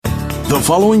The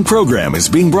following program is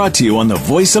being brought to you on the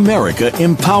Voice America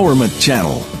Empowerment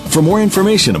Channel. For more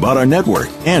information about our network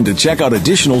and to check out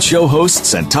additional show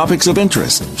hosts and topics of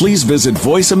interest, please visit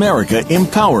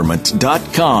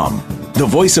voiceamericaempowerment.com. The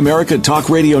Voice America Talk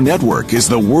Radio Network is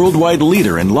the worldwide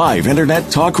leader in live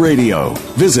Internet talk radio.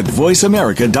 Visit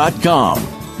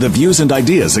voiceamerica.com. The views and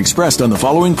ideas expressed on the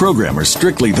following program are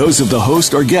strictly those of the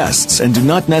host or guests and do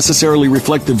not necessarily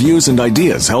reflect the views and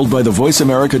ideas held by the Voice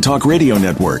America Talk Radio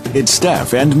Network, its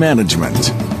staff, and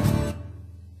management.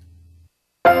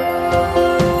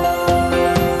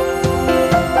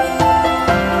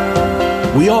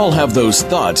 We all have those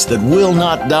thoughts that will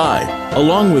not die.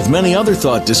 Along with many other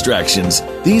thought distractions,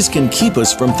 these can keep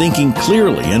us from thinking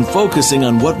clearly and focusing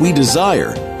on what we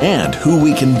desire and who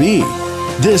we can be.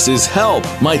 This is Help,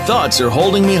 My Thoughts Are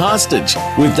Holding Me Hostage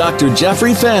with Dr.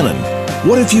 Jeffrey Fannin.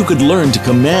 What if you could learn to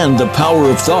command the power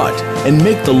of thought and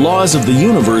make the laws of the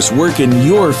universe work in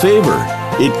your favor?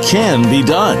 It can be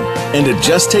done, and it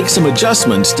just takes some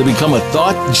adjustments to become a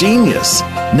thought genius.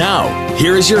 Now,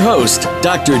 here is your host,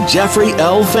 Dr. Jeffrey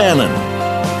L. Fannin.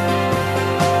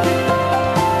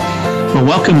 Well,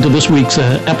 welcome to this week's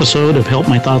episode of Help,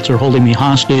 My Thoughts Are Holding Me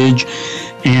Hostage,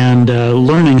 and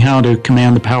learning how to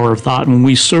command the power of thought. And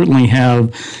we certainly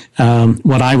have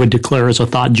what I would declare as a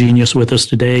thought genius with us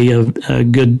today, a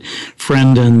good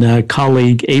friend and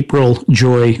colleague, April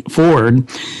Joy Ford.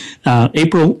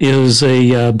 April is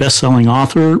a best-selling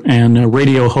author and a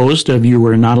radio host of You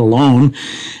Are Not Alone,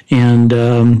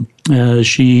 and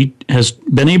she has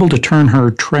been able to turn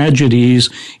her tragedies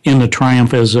into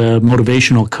triumph as a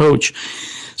motivational coach.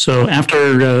 So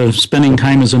after spending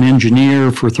time as an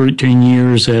engineer for 13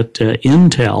 years at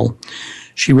Intel,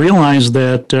 she realized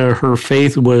that her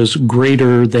faith was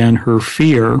greater than her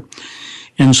fear.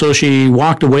 And so she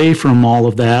walked away from all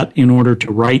of that in order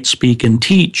to write, speak, and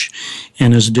teach,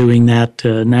 and is doing that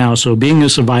now. So being a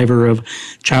survivor of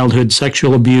childhood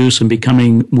sexual abuse and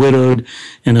becoming widowed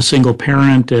and a single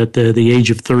parent at the age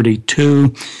of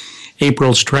 32,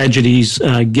 April's tragedies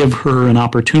give her an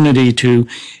opportunity to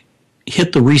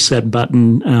hit the reset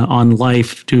button on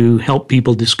life to help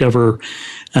people discover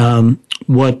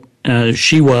what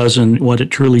she was and what it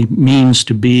truly means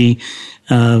to be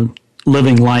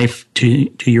living life to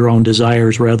your own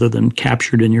desires rather than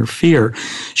captured in your fear.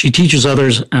 She teaches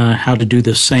others how to do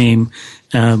the same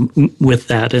with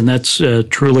that, and that's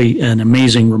truly an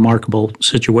amazing, remarkable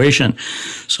situation.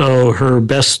 So her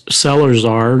best sellers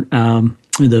are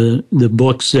the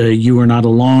books You Are Not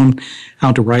Alone,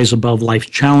 How to Rise Above Life's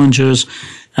Challenges,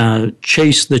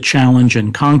 Chase the Challenge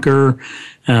and Conquer.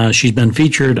 She's been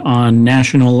featured on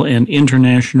national and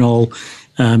international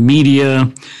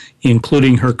media,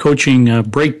 including her coaching,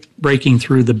 Breaking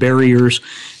Through the Barriers,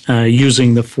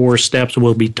 using the 4 steps.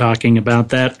 We'll be talking about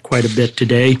that quite a bit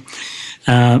today.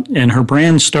 And her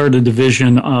brand started the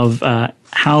vision of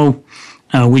how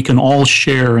we can all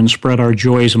share and spread our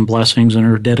joys and blessings, and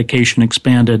her dedication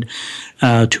expanded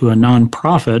to a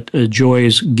nonprofit,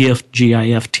 Joy's Gift,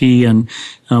 G-I-F-T, and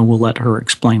we'll let her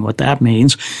explain what that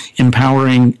means,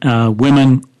 empowering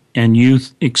women and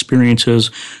youth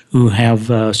experiences who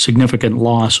have significant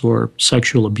loss or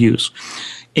sexual abuse.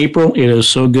 April, it is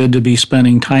so good to be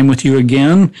spending time with you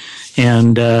again,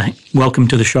 and welcome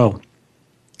to the show.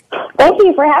 Thank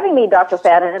you for having me, Dr.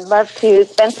 Fannin. I'd love to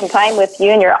spend some time with you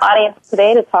and your audience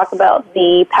today to talk about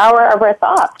the power of our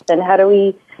thoughts and how do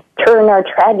we turn our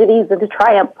tragedies into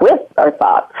triumph with our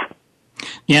thoughts.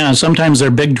 Yeah, sometimes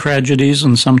they're big tragedies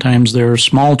and sometimes they're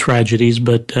small tragedies,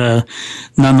 but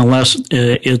nonetheless,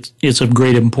 it's of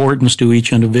great importance to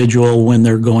each individual when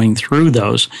they're going through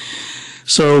those.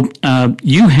 So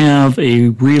you have a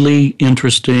really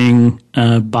interesting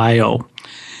bio.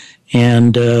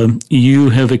 And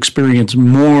you have experienced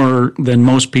more than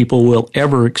most people will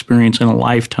ever experience in a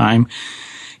lifetime.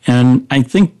 And I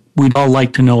think we'd all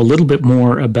like to know a little bit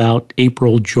more about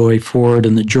April Joy Ford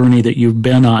and the journey that you've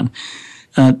been on.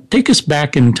 Take us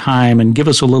back in time and give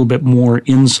us a little bit more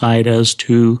insight as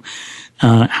to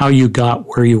how you got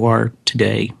where you are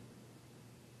today.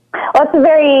 Well, it's a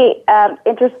very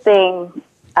interesting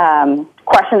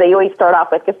question that you always start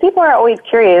off with, because people are always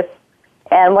curious.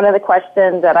 And one of the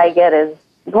questions that I get is,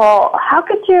 well, how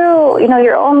could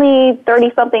you're only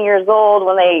 30-something years old.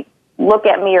 When they look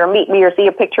at me or meet me or see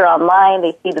a picture online,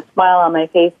 they see the smile on my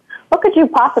face. What could you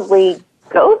possibly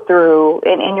go through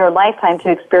in your lifetime to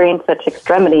experience such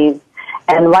extremities?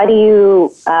 And why do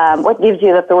you, what gives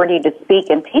you the authority to speak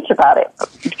and teach about it?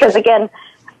 Because, again,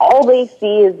 all they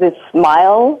see is this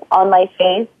smile on my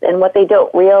face, and what they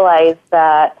don't realize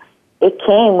that it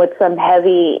came with some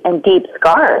heavy and deep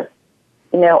scars.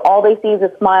 All they see is a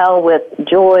smile with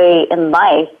joy and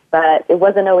life, but it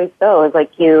wasn't always so, as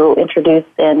like you introduced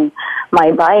in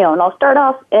my bio. And I'll start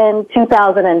off in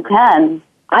 2010.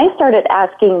 I started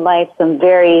asking life some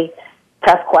very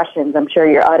tough questions. I'm sure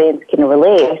your audience can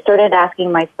relate. I started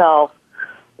asking myself,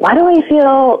 why do I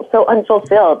feel so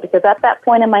unfulfilled? Because at that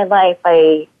point in my life,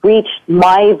 I reached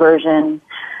my version,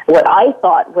 what I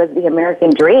thought was the American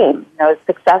dream. I was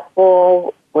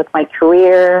successful with my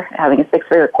career, having a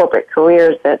 6-figure corporate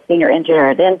career as a senior engineer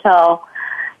at Intel.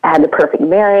 I had the perfect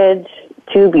marriage,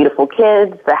 2 beautiful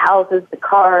kids, the houses, the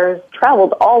cars,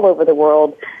 traveled all over the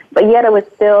world. But yet I was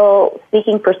still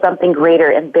seeking for something greater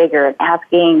and bigger and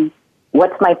asking,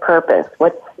 what's my purpose?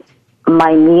 What's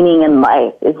my meaning in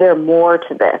life? Is there more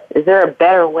to this? Is there a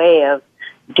better way of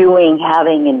doing,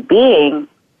 having, and being?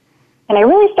 And I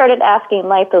really started asking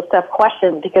life those tough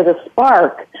questions because a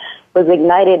spark was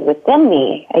ignited within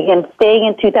me. Again, staying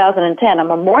in 2010 on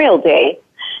Memorial Day,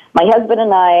 my husband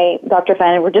and I, Dr.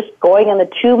 Fannin, were just going on the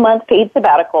 2-month paid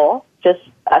sabbatical, just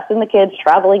us and the kids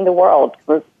traveling the world.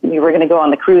 We were going to go on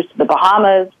the cruise to the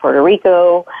Bahamas, Puerto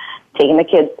Rico, taking the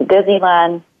kids to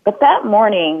Disneyland. But that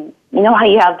morning, you know how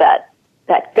you have that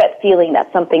gut feeling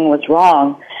that something was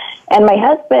wrong. And my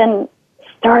husband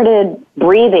started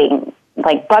breathing,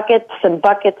 like buckets and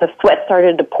buckets of sweat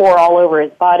started to pour all over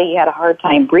his body. He had a hard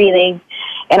time breathing.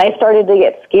 And I started to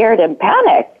get scared and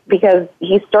panic because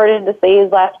he started to say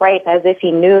his last rites as if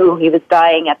he knew he was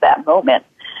dying at that moment.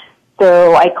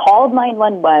 So I called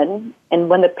 911, and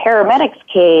when the paramedics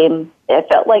came, it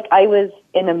felt like I was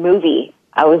in a movie.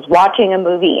 I was watching a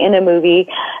movie in a movie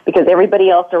because everybody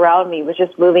else around me was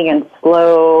just moving in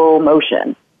slow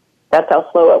motion. That's how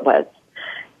slow it was.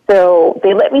 So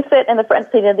they let me sit in the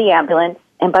front seat of the ambulance,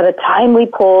 and by the time we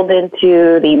pulled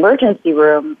into the emergency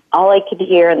room, all I could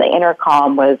hear in the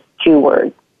intercom was 2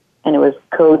 words, and it was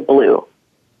code blue.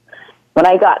 When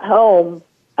I got home,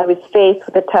 I was faced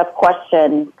with a tough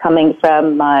question coming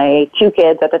from my 2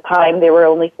 kids. At the time, they were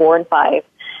only 4 and 5,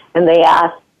 and they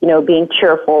asked, being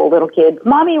cheerful little kids,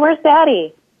 Mommy, where's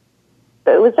Daddy?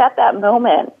 So it was at that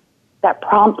moment that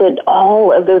prompted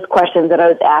all of those questions that I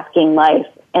was asking life.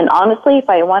 And honestly, if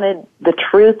I wanted the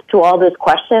truth to all those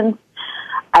questions,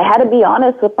 I had to be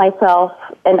honest with myself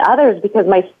and others because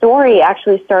my story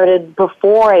actually started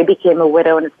before I became a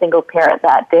widow and a single parent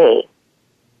that day.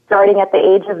 Starting at the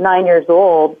age of 9 years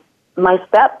old, my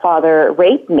stepfather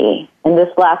raped me, and this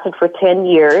lasted for 10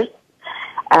 years.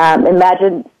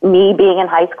 Imagine me being in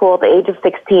high school at the age of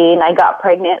 16. I got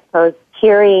pregnant, so I was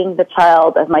carrying the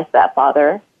child of my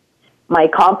stepfather. My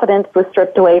confidence was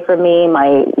stripped away from me,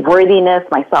 my worthiness,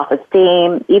 my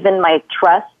self-esteem, even my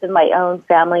trust in my own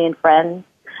family and friends.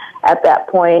 At that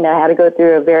point, I had to go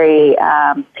through a very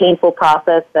painful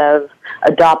process of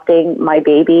adopting my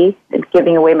baby and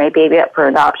giving away my baby up for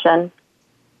adoption.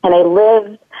 And I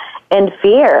lived in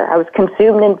fear. I was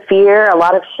consumed in fear, a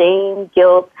lot of shame,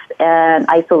 guilt, and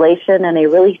isolation, and I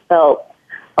really felt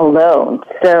alone.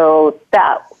 So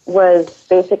that was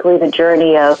basically the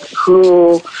journey of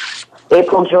who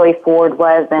April Joy Ford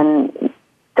was, and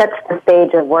sets the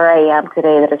stage of where I am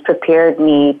today that has prepared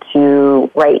me to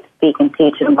write, speak, and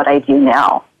teach in what I do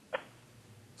now.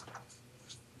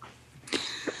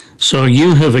 So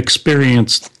you have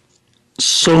experienced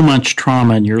so much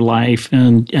trauma in your life,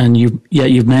 and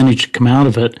you've managed to come out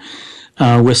of it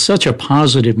with such a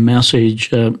positive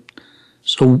message.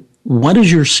 So what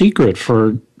is your secret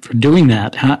for doing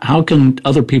that? How can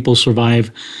other people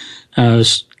survive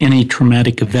any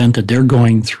traumatic event that they're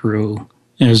going through?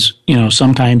 As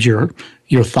sometimes your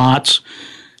thoughts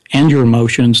and your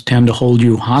emotions tend to hold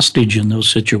you hostage in those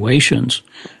situations.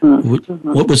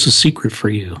 Mm-hmm. What was the secret for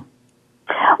you?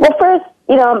 Well, first,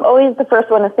 I'm always the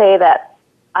first one to say that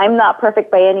I'm not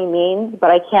perfect by any means, but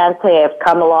I can say I've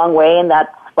come a long way, and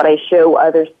that's what I show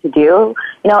others to do.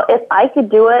 If I could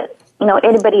do it,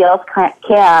 anybody else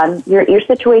can. Your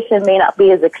situation may not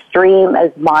be as extreme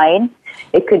as mine.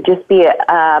 It could just be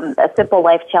a simple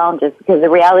life challenges, because the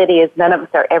reality is none of us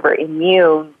are ever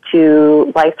immune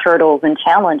to life's hurdles and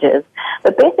challenges.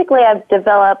 But basically, I've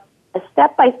developed a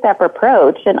step-by-step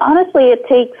approach, and honestly, it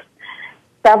takes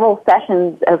several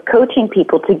sessions of coaching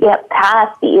people to get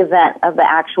past the event of the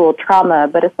actual trauma.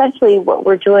 But essentially, what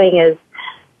we're doing is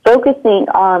focusing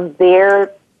on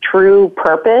their true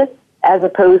purpose as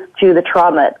opposed to the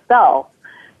trauma itself.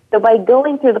 So by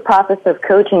going through the process of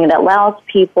coaching, it allows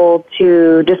people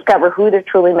to discover who they're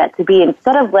truly meant to be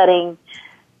instead of letting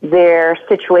their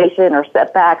situation or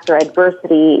setbacks or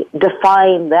adversity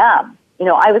define them.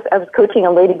 I was coaching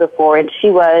a lady before, and she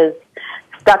was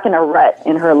stuck in a rut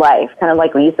in her life, kind of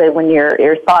like when you said when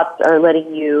your thoughts are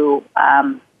letting you,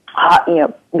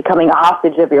 becoming a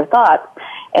hostage of your thoughts.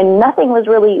 and nothing was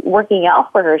really working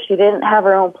out for her. She didn't have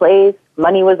her own place.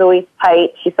 Money was always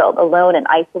tight. She felt alone and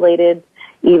isolated,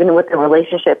 even with the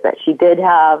relationship that she did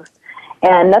have.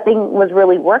 And nothing was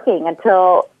really working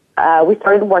until we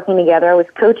started working together. I was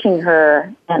coaching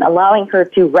her and allowing her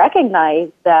to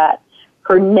recognize that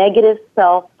her negative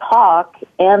self-talk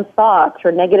and thoughts,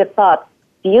 her negative thoughts,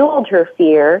 fueled her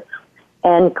fear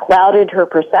and clouded her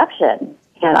perception.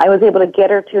 And I was able to get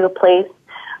her to a place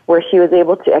where she was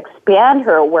able to expand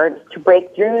her awareness to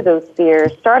break through those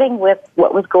fears, starting with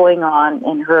what was going on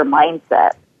in her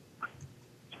mindset.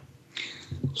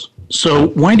 So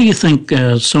why do you think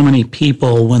so many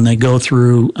people, when they go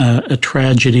through a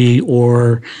tragedy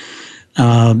or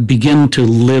begin to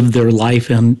live their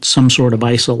life in some sort of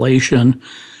isolation,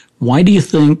 why do you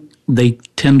think they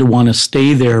tend to want to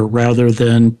stay there rather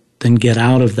than get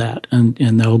out of that,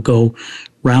 and they'll go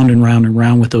round and round and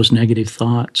round with those negative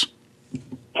thoughts?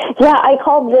 Yeah, I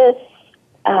call this,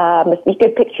 if you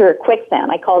could picture a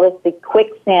quicksand, I call this the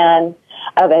quicksand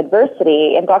of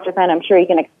adversity. And Dr. Fan, I'm sure you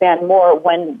can expand more.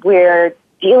 When we're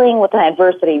dealing with an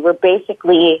adversity, we're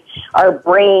basically, our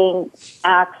brain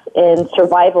acts in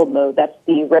survival mode. That's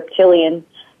the reptilian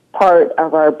part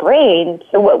of our brain.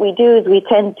 So what we do is we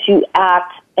tend to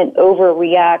act and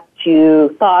overreact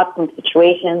to thoughts and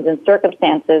situations and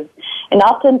circumstances. And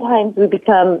oftentimes we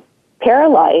become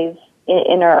paralyzed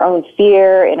in our own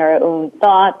fear, in our own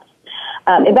thoughts.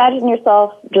 Imagine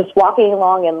yourself just walking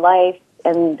along in life,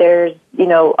 and there's,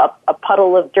 a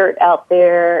puddle of dirt out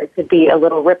there. It could be a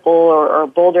little ripple or a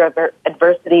boulder of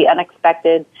adversity,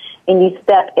 unexpected, and you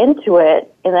step into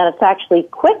it, and then it's actually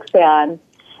quicksand.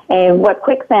 And what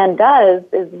quicksand does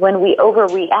is when we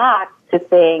overreact to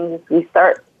things, we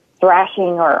start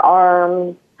thrashing our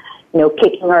arms,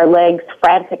 kicking our legs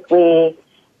frantically,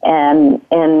 and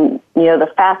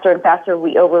the faster and faster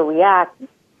we overreact,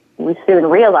 we soon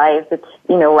realize it's,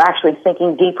 we're actually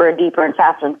sinking deeper and deeper and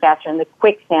faster in the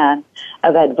quicksand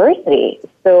of adversity.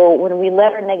 So when we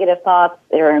let our negative thoughts,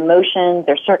 our emotions,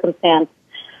 our circumstance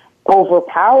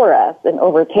overpower us and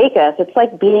overtake us, it's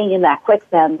like being in that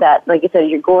quicksand that, like you said,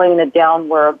 you're going in a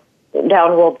downward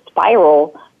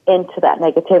spiral into that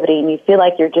negativity, and you feel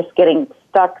like you're just getting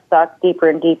stuck deeper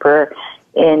and deeper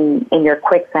in your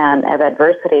quicksand of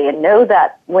adversity. And know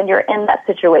that when you're in that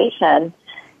situation,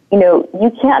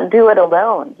 you can't do it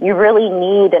alone. You really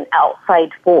need an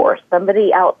outside force,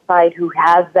 somebody outside who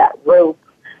has that rope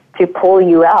to pull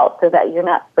you out so that you're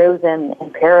not frozen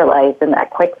and paralyzed in that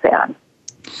quicksand.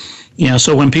 Yeah,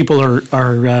 so when people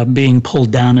are being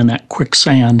pulled down in that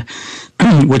quicksand,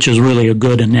 which is really a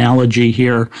good analogy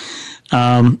here,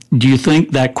 do you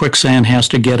think that quicksand has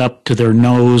to get up to their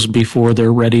nose before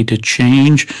they're ready to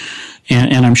change?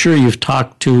 And I'm sure you've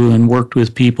talked to and worked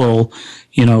with people,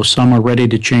 some are ready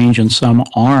to change and some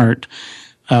aren't.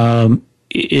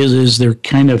 Is there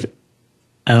kind of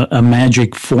a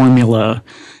magic formula,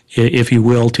 if you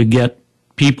will, to get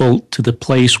people to the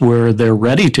place where they're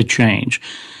ready to change?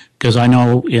 Because I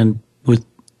know with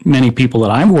many people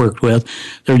that I've worked with,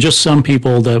 there are just some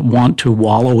people that want to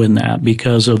wallow in that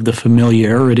because of the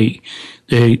familiarity.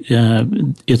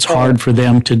 It's hard for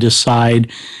them to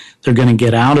decide they're going to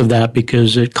get out of that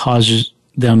because it causes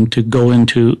them to go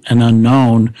into an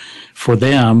unknown for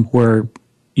them, where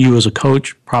you as a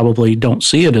coach probably don't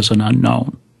see it as an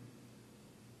unknown.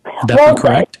 Would that be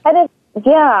correct?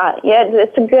 Yeah,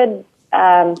 it's a good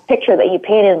picture that you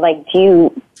painted. Like, do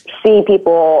you see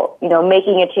people,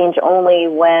 making a change only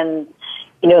when,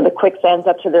 the quicksand's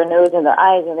up to their nose and their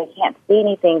eyes and they can't see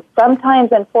anything?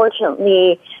 Sometimes,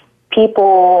 unfortunately,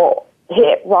 people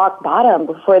hit rock bottom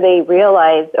before they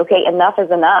realize, okay, enough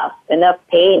is enough. Enough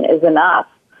pain is enough.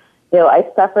 I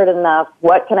suffered enough.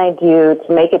 What can I do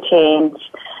to make a change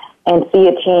and see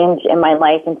a change in my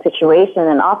life and situation?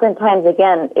 And oftentimes,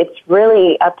 again, it's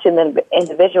really up to the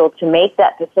individual to make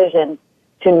that decision,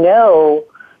 to know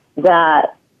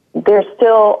that there's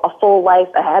still a full life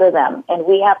ahead of them. And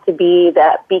we have to be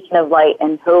that beacon of light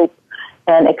and hope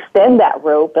and extend that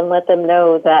rope and let them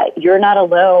know that you're not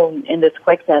alone in this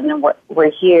quicksand, and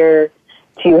we're here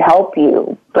to help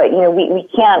you. But, we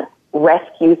can't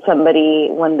rescue somebody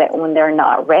when they're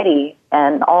not ready.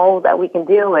 And all that we can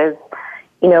do is,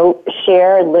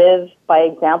 share, live by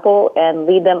example, and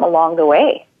lead them along the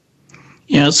way.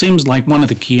 Yeah, it seems like one of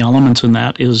the key elements in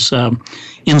that is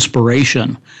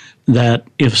inspiration. That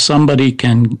if somebody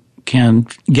can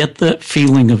get that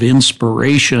feeling of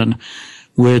inspiration,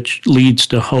 which leads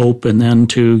to hope, and then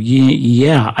to,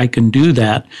 yeah, I can do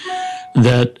that,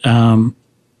 that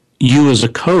you as a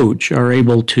coach are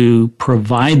able to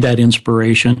provide that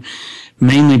inspiration,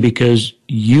 mainly because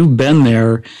you've been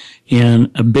there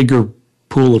in a bigger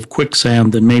pool of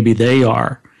quicksand than maybe they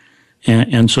are.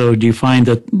 And so do you find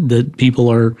that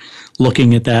people are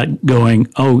looking at that going,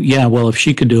 oh, yeah, well, if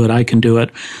she could do it, I can do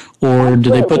it? Or do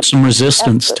they put some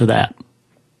resistance to that?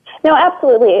 No,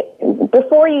 absolutely.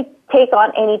 Before you take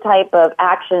on any type of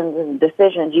actions and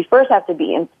decisions, you first have to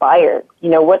be inspired.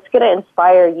 What's going to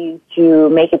inspire you to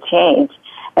make a change?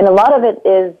 And a lot of it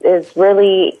is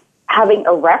really having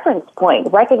a reference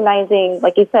point, recognizing,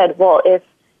 like you said, well, if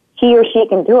he or she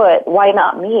can do it, why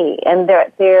not me? And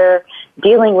they're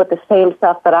dealing with the same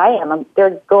stuff that I am.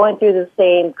 They're going through the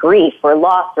same grief or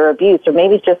loss or abuse, or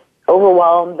maybe just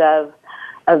overwhelmed of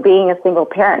being a single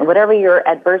parent. Whatever your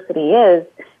adversity is,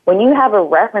 when you have a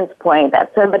reference point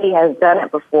that somebody has done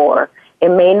it before, it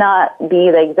may not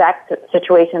be the exact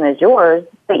situation as yours,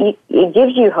 but it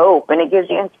gives you hope and it gives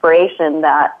you inspiration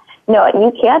that,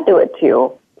 you can do it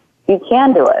too. You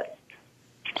can do it.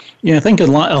 Yeah, I think a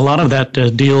lot of that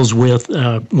deals with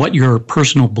what your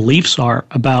personal beliefs are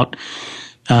about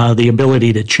the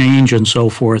ability to change and so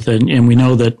forth. And we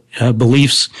know that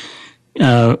beliefs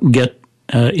get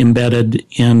embedded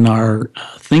in our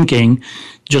thinking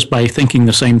just by thinking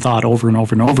the same thought over and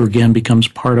over and over again becomes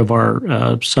part of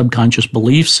our subconscious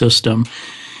belief system.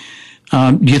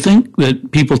 Do you think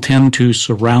that people tend to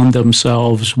surround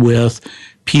themselves with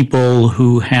people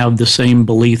who have the same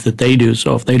belief that they do?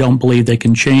 So if they don't believe they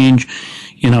can change,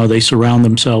 they surround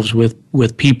themselves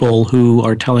with people who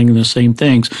are telling them the same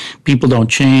things. People don't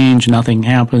change, nothing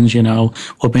happens,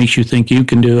 what makes you think you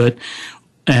can do it?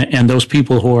 And those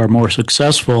people who are more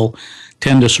successful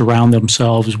tend to surround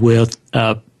themselves with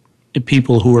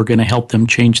people who are going to help them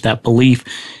change that belief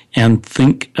and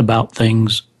think about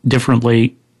things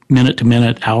differently, minute to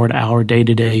minute, hour to hour, day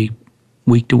to day,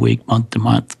 week to week, month to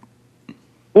month.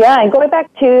 Yeah, and going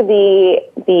back to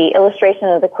the illustration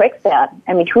of the quicksand,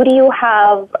 who do you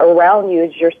have around you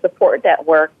as your support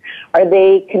network? Are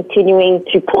they continuing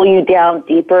to pull you down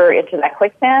deeper into that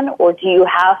quicksand, or do you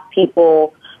have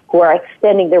people who are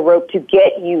extending the rope to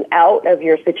get you out of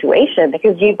your situation?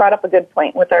 Because you brought up a good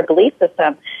point with our belief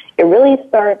system. It really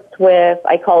starts with,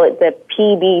 I call it the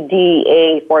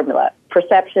PBDA formula: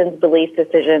 perceptions, beliefs,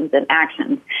 decisions, and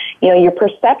actions. Your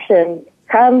perceptions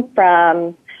come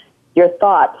from your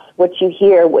thoughts, what you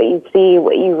hear, what you see,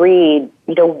 what you read.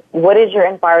 What is your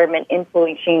environment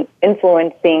influencing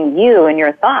you and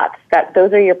your thoughts?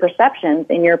 Those are your perceptions,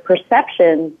 and your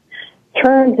perceptions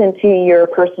turns into your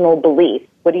personal beliefs.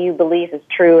 What do you believe is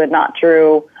true and not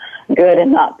true, good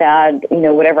and not bad,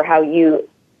 whatever, how you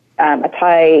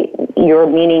tie your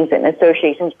meanings and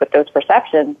associations with those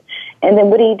perceptions. And then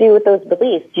what do you do with those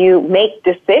beliefs? You make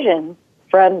decisions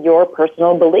from your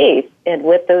personal beliefs, and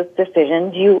with those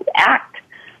decisions, you act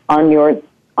on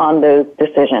those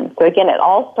decisions. So again, it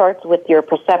all starts with your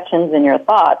perceptions and your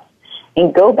thoughts.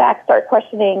 And go back, start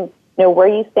questioning, where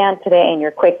you stand today in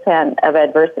your quicksand of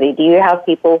adversity. Do you have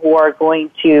people who are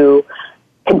going to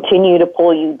continue to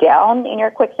pull you down in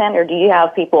your quicksand, or do you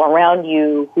have people around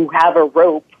you who have a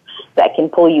rope that can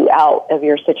pull you out of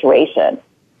your situation?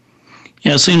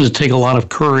 Yeah, it seems to take a lot of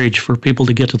courage for people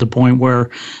to get to the point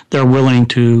where they're willing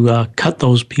to cut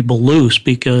those people loose,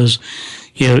 because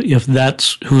if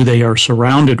that's who they are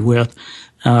surrounded with,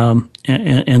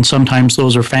 and sometimes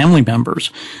those are family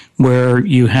members, where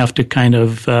you have to kind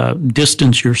of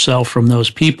distance yourself from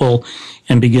those people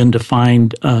and begin to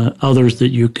find others that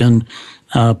you can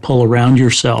pull around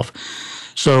yourself.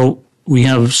 So we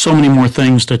have so many more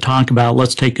things to talk about.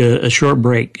 Let's take a short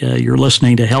break. You're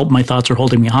listening to Help My Thoughts Are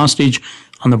Holding Me Hostage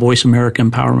on the Voice America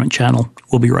Empowerment Channel.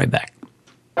 We'll be right back.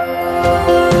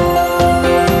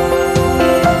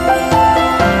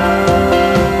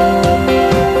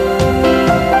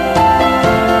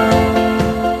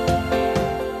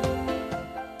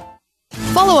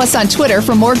 Follow us on Twitter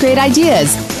for more great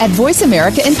ideas at Voice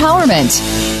America Empowerment.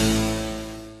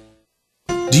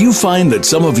 Do you find that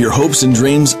some of your hopes and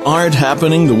dreams aren't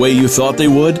happening the way you thought they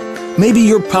would? Maybe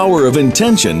your power of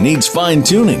intention needs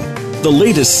fine-tuning. The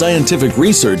latest scientific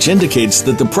research indicates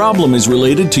that the problem is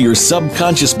related to your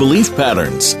subconscious belief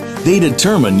patterns. They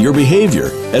determine your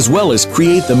behavior, as well as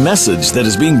create the message that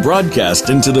is being broadcast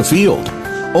into the field.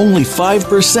 Only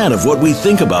 5% of what we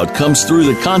think about comes through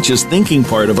the conscious thinking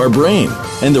part of our brain,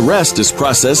 and the rest is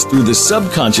processed through the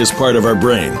subconscious part of our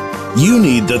brain. You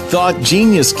need the Thought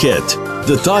Genius Kit.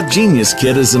 The Thought Genius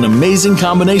Kit is an amazing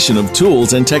combination of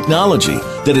tools and technology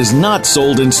that is not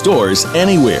sold in stores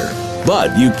anywhere,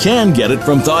 but you can get it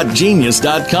from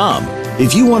ThoughtGenius.com.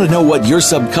 If you want to know what your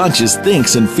subconscious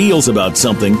thinks and feels about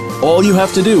something, all you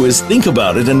have to do is think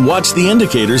about it and watch the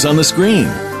indicators on the screen.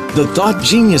 The Thought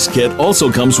Genius Kit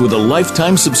also comes with a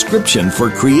lifetime subscription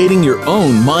for creating your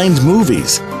own mind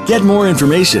movies. Get more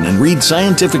information and read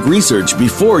scientific research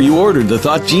before you order the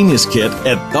Thought Genius Kit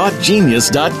at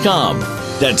thoughtgenius.com.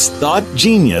 That's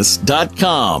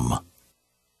thoughtgenius.com.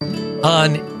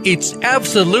 On It's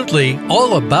Absolutely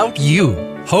All About You,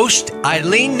 host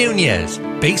Eileen Nunez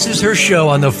bases her show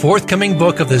on the forthcoming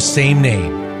book of the same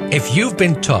name. If you've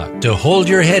been taught to hold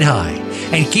your head high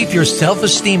and keep your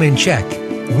self-esteem in check,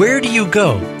 where do you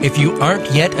go if you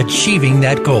aren't yet achieving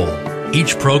that goal?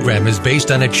 Each program is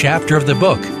based on a chapter of the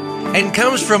book and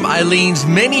comes from Eileen's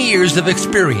many years of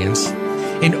experience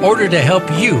in order to help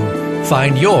you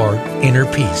find your inner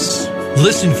peace.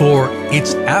 Listen for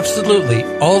It's Absolutely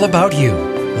All About You,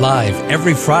 live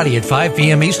every Friday at 5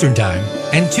 p.m. Eastern Time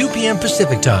and 2 p.m.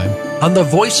 Pacific Time on the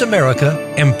Voice America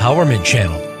Empowerment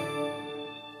Channel.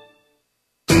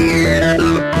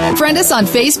 Friend us on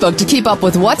Facebook to keep up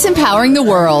with what's empowering the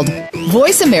world.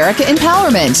 Voice America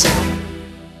Empowerment.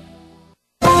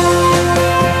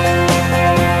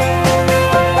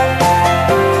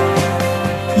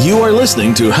 You are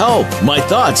listening to Help, My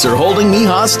Thoughts Are Holding Me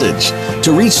Hostage.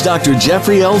 To reach Dr.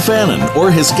 Jeffrey L. Fannin or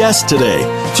his guest today,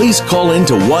 please call in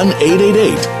to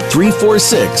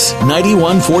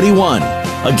 1-888-346-9141.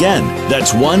 Again,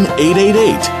 that's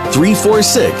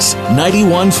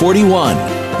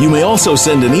 1-888-346-9141. You may also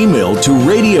send an email to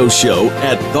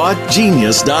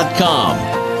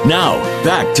radioshow@thoughtgenius.com. Now,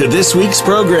 back to this week's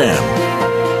program.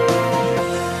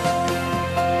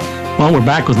 Well, we're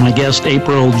back with my guest,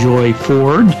 April Joy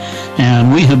Ford,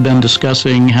 and we have been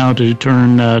discussing how to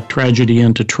turn tragedy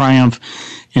into triumph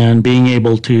and being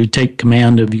able to take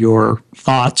command of your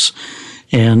thoughts.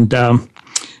 And I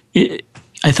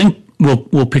think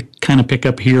we'll pick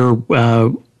up here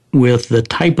with the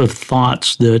type of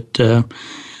thoughts that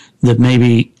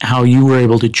maybe how you were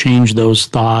able to change those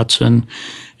thoughts. And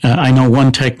I know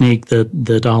one technique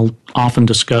that I'll often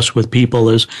discuss with people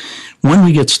is when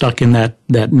we get stuck in that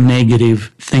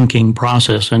negative thinking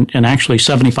process, and actually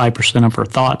 75% of our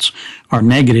thoughts are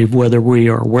negative, whether we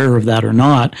are aware of that or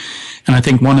not. And I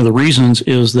think one of the reasons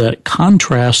is that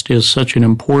contrast is such an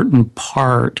important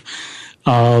part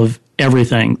of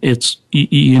everything.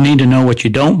 You need to know what you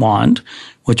don't want,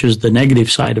 which is the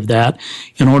negative side of that,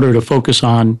 in order to focus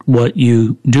on what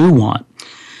you do want.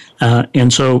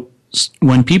 And so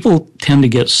when people tend to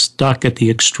get stuck at the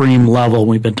extreme level,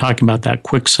 we've been talking about that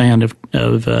quicksand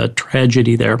of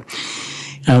tragedy there,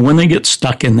 when they get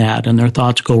stuck in that and their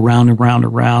thoughts go round and round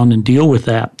and round and deal with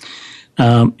that,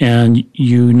 and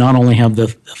you not only have the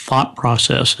thought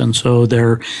process, and so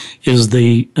there is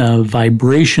the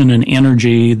vibration and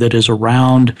energy that is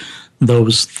around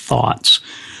those thoughts.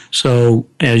 So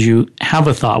as you have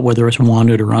a thought, whether it's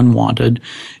wanted or unwanted,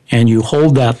 and you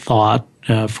hold that thought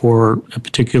for a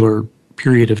particular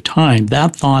period of time,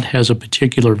 that thought has a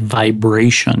particular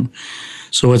vibration.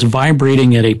 So it's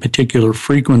vibrating at a particular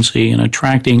frequency and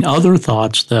attracting other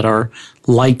thoughts that are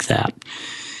like that.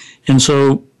 And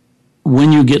so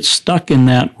when you get stuck in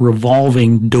that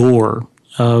revolving door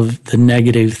of the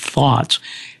negative thoughts,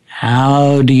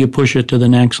 how do you push it to the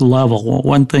next level? Well,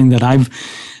 one thing that I've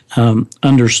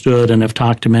understood and have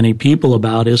talked to many people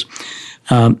about is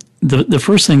the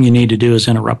first thing you need to do is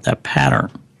interrupt that pattern,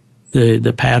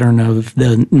 the pattern of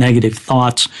the negative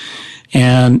thoughts,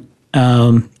 and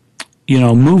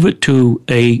move it to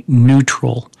a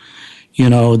neutral.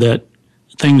 That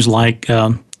things like,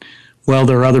 well,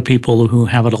 there are other people who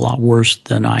have it a lot worse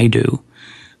than I do,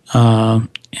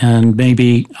 and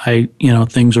maybe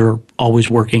things are always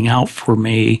working out for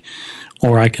me,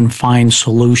 or I can find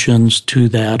solutions to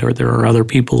that, or there are other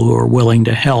people who are willing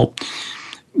to help.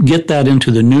 Get that into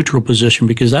the neutral position,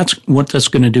 because that's what that's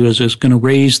going to do is it's going to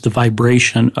raise the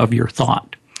vibration of your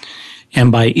thought.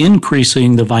 And by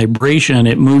increasing the vibration,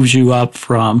 it moves you up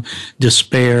from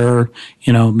despair,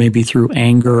 maybe through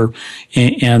anger.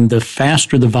 And the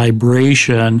faster the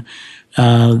vibration,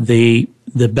 the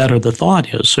better the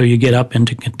thought is. So you get up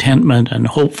into contentment and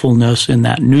hopefulness in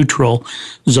that neutral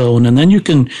zone. And then you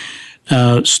can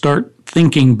start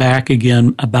thinking back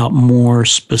again about more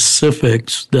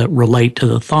specifics that relate to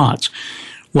the thoughts.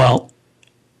 Well,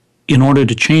 in order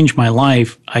to change my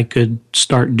life, I could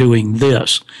start doing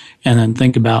this, and then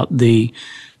think about the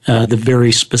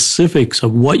very specifics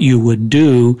of what you would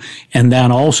do, and that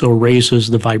also raises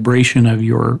the vibration of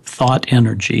your thought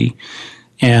energy.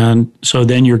 And so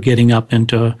then you're getting up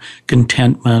into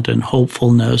contentment and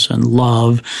hopefulness and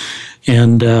love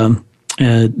and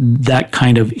that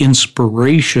kind of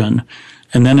inspiration.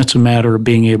 And then it's a matter of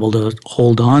being able to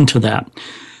hold on to that.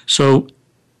 So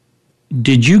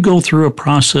did you go through a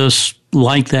process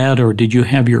like that, or did you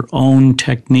have your own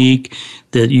technique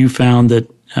that you found that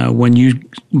when you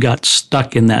got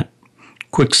stuck in that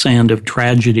quicksand of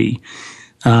tragedy,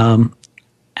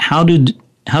 How did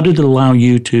it allow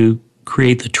you to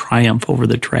create the triumph over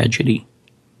the tragedy?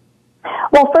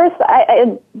 Well, first,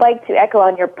 I'd like to echo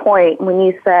on your point when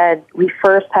you said we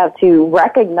first have to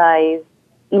recognize,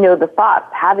 the thoughts,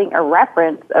 having a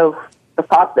reference of the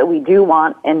thoughts that we do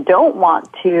want and don't want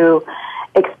to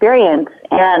experience.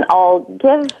 And I'll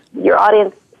give your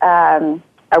audience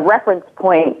a reference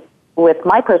point with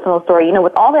my personal story.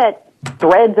 With all that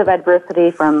threads of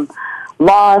adversity from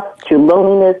loss to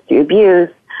loneliness to abuse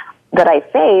that I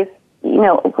faced,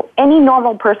 any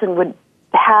normal person would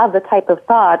have the type of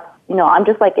thoughts. I'm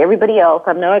just like everybody else.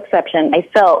 I'm no exception. I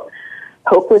felt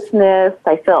hopelessness.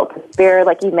 I felt despair,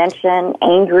 like you mentioned,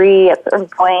 angry at certain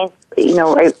points.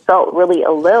 I felt really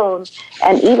alone.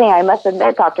 And even, I must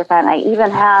admit, Dr. Fenton, I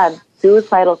even had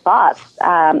suicidal thoughts.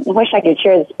 I wish I could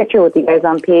share this picture with you guys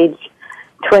on page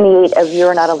 28 of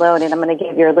You're Not Alone, and I'm going to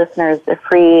give your listeners a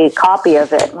free copy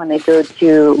of it when they go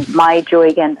to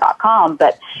myjoyagain.com.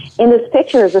 But in this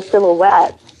picture is a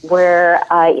silhouette where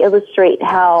I illustrate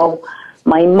how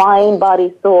my mind,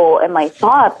 body, soul, and my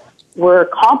thoughts were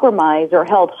compromised or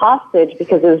held hostage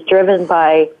because it was driven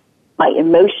by my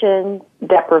emotions,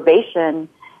 deprivation,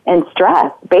 and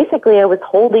stress. Basically, I was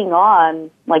holding on,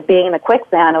 like being in a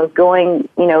quicksand. I was going,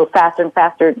 faster and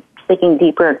faster, sinking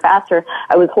deeper and faster.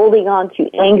 I was holding on to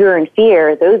anger and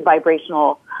fear, those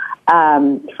vibrational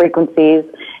frequencies,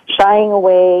 shying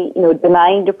away,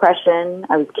 denying depression.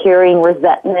 I was carrying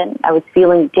resentment. I was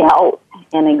feeling doubt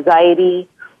and anxiety.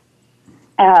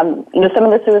 Some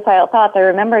of the suicidal thoughts, I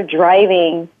remember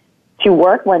driving to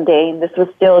work one day, and this was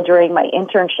still during my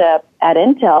internship at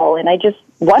Intel, and I just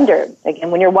wondered, again,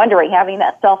 when you're wondering, having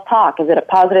that self-talk, is it a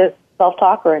positive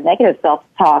self-talk or a negative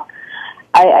self-talk?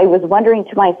 I was wondering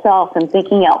to myself and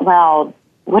thinking out loud,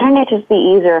 wouldn't it just be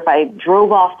easier if I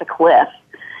drove off the cliff?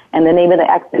 And the name of the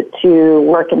exit to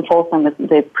work in Folsom was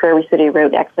the Prairie City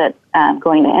Road exit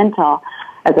going to Intel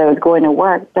as I was going to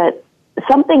work. But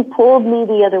something pulled me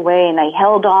the other way, and I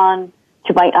held on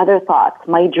to my other thoughts,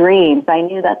 my dreams. I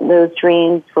knew that those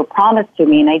dreams were promised to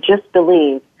me, and I just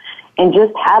believed. And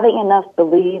just having enough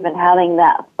belief and having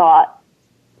that thought,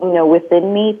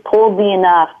 within me pulled me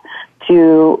enough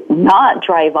to not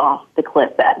drive off the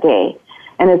cliff that day.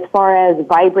 And as far as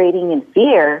vibrating in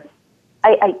fear,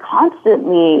 I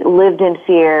constantly lived in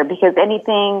fear because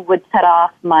anything would set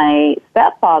off my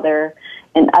stepfather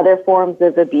and other forms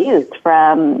of abuse,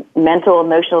 from mental,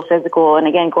 emotional, physical, and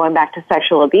again, going back to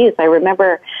sexual abuse. I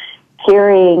remember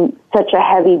carrying such a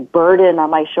heavy burden on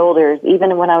my shoulders,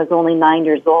 even when I was only 9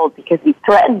 years old, because he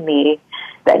threatened me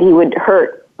that he would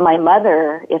hurt my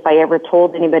mother if I ever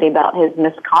told anybody about his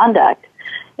misconduct.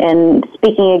 And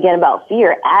speaking again about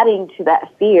fear, adding to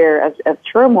that fear of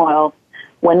turmoil,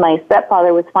 when my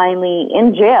stepfather was finally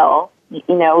in jail,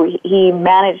 he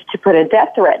managed to put a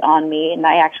death threat on me, and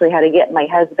I actually had to get my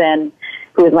husband,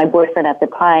 who was my boyfriend at the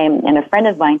time, and a friend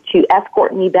of mine to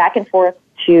escort me back and forth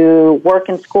to work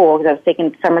and school because I was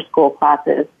taking summer school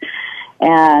classes.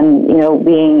 And,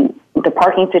 being the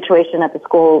parking situation at the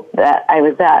school that I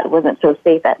was at wasn't so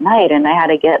safe at night, and I had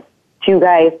to get two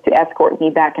guys to escort me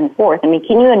back and forth. I mean,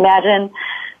 can you imagine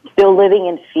still living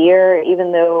in fear,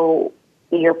 even though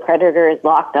your predator is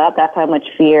locked up? That's how much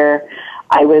fear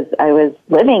I was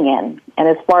living in. And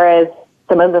as far as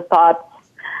some of the thoughts,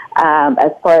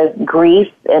 as far as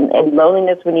grief and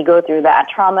loneliness when you go through that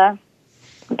trauma,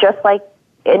 just like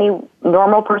any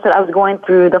normal person, I was going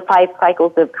through the 5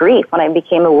 cycles of grief when I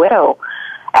became a widow.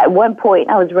 At one point,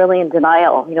 I was really in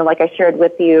denial. Like I shared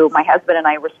with you, my husband and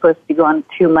I were supposed to go on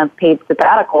a 2-month paid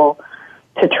sabbatical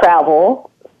to travel.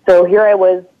 So here I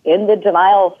was in the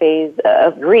denial phase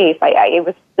of grief. I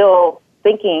was still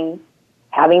thinking,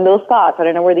 having those thoughts. I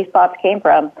don't know where these thoughts came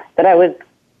from, that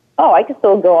I could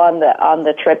still go on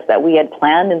the trips that we had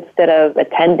planned instead of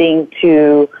attending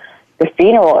to the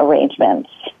funeral arrangements.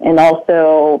 And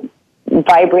also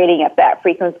vibrating at that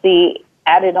frequency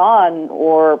added on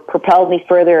or propelled me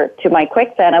further to my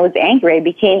quicksand. I was angry. I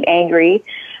became angry.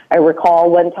 I recall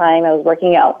one time I was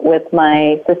working out with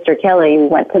my sister Kelly. We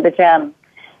went to the gym,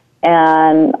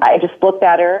 and I just looked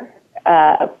at her,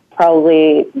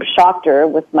 probably shocked her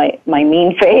with my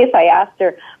mean face. I asked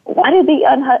her, why did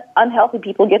the unhealthy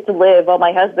people get to live while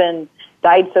my husband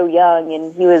died so young,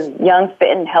 and he was young,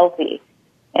 fit, and healthy?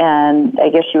 And I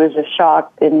guess she was just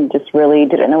shocked and just really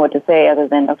didn't know what to say other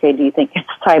than, okay, do you think it's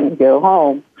time to go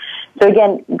home? So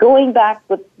again, going back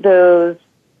with those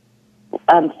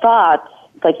thoughts,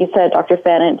 like you said, Dr.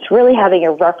 Fenton, it's really having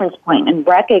a reference point and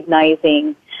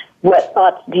recognizing what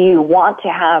thoughts do you want to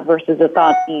have versus the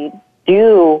thoughts you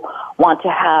do want to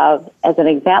have. As an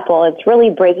example, it's really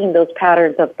breaking those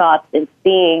patterns of thoughts and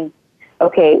seeing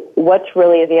okay, what's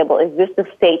really available? Is this the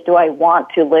state do I want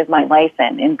to live my life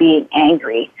in being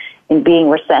angry, in being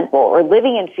resentful, or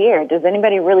living in fear? Does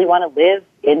anybody really want to live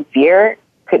in fear,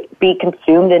 could be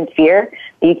consumed in fear?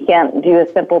 You can't do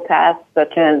a simple task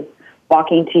such as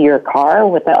walking to your car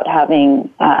without having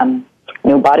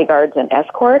bodyguards and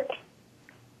escorts?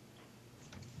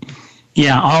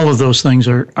 Yeah, all of those things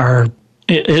are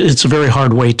it's a very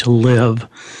hard way to live.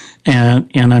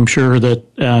 And I'm sure that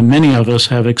many of us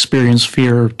have experienced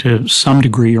fear to some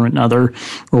degree or another,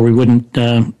 or we wouldn't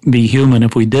be human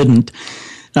if we didn't.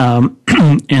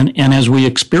 And as we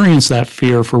experience that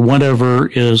fear for whatever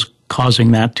is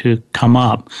causing that to come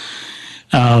up,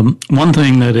 one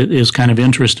thing that is kind of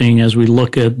interesting as we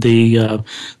look at the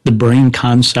brain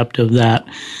concept of that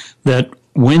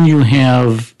when you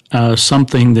have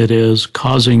something that is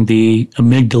causing the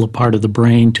amygdala part of the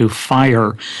brain to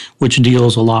fire, which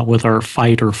deals a lot with our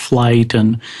fight or flight,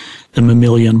 and the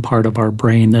mammalian part of our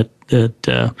brain that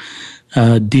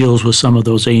deals with some of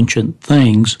those ancient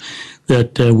things,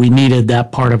 that we needed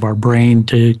that part of our brain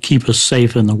to keep us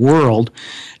safe in the world,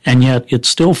 and yet it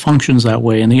still functions that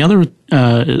way. And the other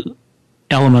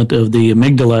element of the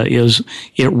amygdala is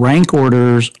it rank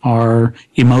orders our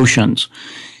emotions.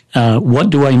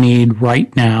 What do I need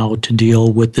right now to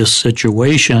deal with this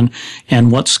situation, and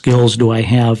what skills do I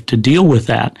have to deal with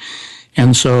that?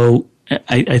 And so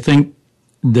I think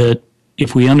that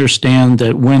if we understand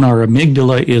that when our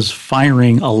amygdala is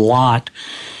firing a lot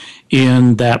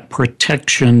in that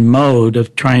protection mode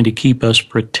of trying to keep us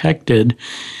protected,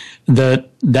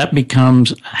 that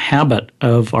becomes a habit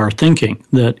of our thinking,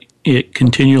 that it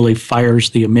continually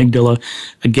fires the amygdala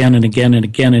again and again and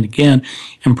again and again,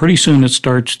 and pretty soon it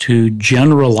starts to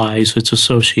generalize its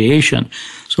association.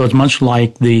 So it's much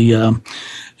like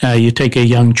you take a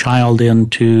young child in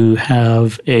to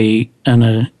have a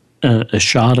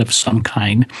shot of some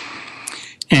kind,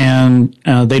 and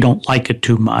they don't like it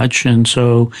too much, and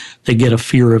so they get a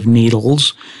fear of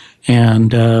needles.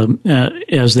 And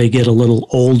as they get a little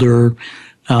older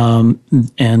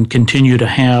and continue to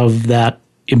have that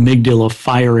amygdala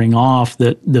firing off,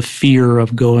 the fear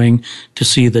of going to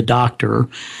see the doctor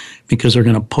because they're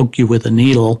going to poke you with a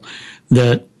needle,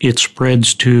 that it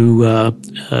spreads to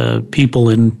people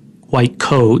in white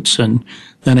coats, and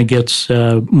then it gets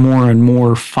more and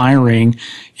more firing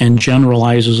and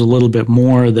generalizes a little bit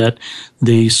more, that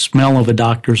the smell of a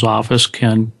doctor's office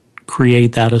can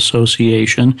create that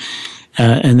association,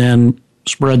 and then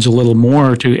spreads a little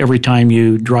more to every time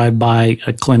you drive by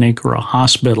a clinic or a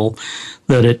hospital,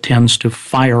 that it tends to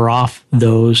fire off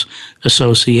those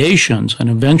associations. And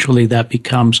eventually that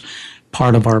becomes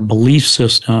part of our belief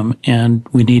system, and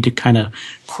we need to kind of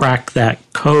crack that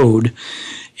code.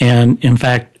 And in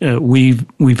fact, we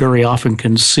very often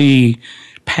can see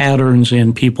patterns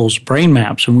in people's brain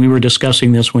maps. And we were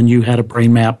discussing this when you had a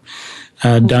brain map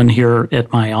done here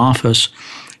at my office.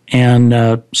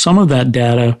 And some of that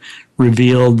data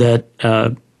revealed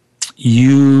that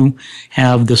you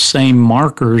have the same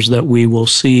markers that we will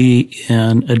see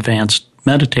in advanced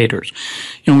meditators.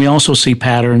 And we also see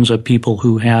patterns of people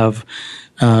who have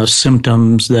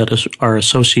symptoms that are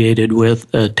associated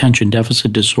with attention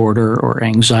deficit disorder or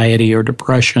anxiety or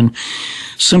depression,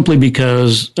 simply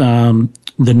because the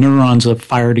neurons that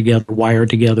fire together, wire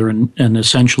together, and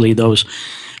essentially those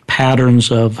patterns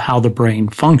of how the brain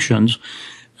functions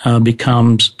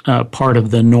becomes part of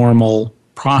the normal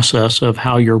process of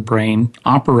how your brain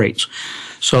operates.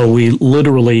 So we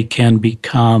literally can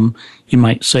become, you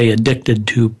might say, addicted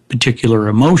to particular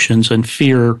emotions, and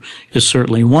fear is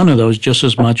certainly one of those, just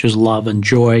as much as love and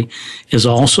joy is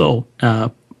also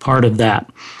part of that.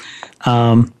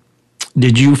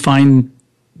 Did you find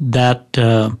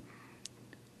that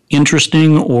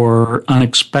interesting or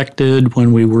unexpected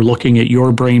when we were looking at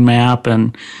your brain map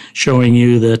and showing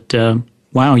you that,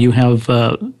 wow, you have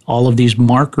all of these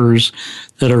markers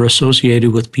that are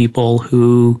associated with people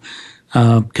who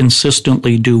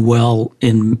consistently do well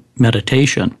in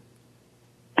meditation?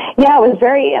 Yeah, I was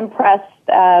very impressed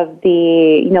of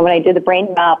when I did the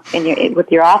brain map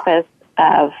with your office,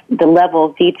 of the level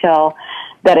of detail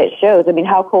that it shows. I mean,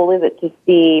 how cool is it to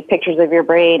see pictures of your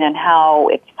brain and how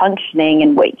it's functioning,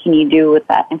 and what can you do with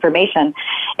that information?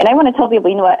 And I want to tell people,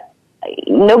 you know what,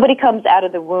 nobody comes out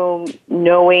of the womb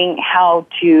knowing how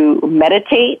to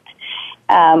meditate.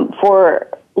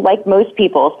 Like most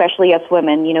people, especially us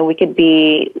women, we could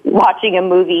be watching a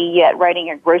movie yet writing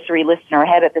a grocery list in our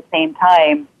head at the same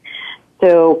time.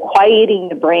 So quieting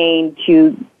the brain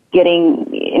to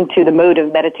getting into the mode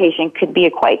of meditation could be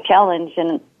a quite challenge.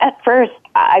 And at first,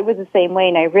 I was the same way,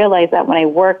 and I realized that when I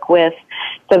work with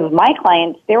some of my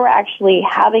clients, they were actually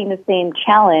having the same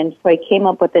challenge. So I came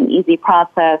up with an easy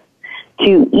process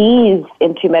to ease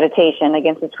into meditation.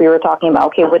 Again, since we were talking about,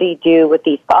 okay, what do you do with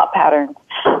these thought patterns?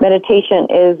 Meditation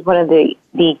is one of the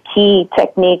key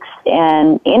techniques,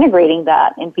 and integrating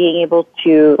that and being able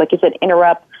to, like you said,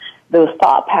 interrupt those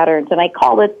thought patterns. And I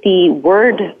call it the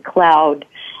word cloud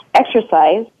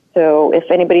exercise. So if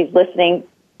anybody's listening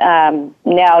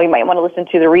now, you might want to listen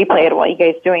to the replay. I don't want you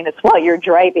guys doing this while you're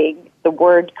driving. The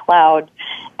word cloud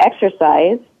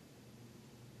exercise.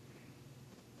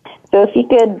 So if you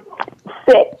could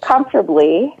sit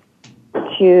comfortably,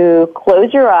 to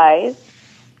close your eyes,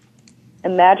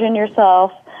 imagine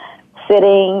yourself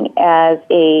sitting as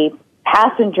a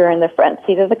passenger in the front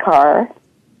seat of the car,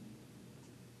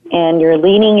 and you're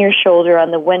leaning your shoulder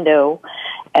on the window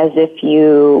as if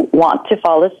you want to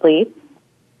fall asleep.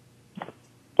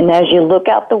 And as you look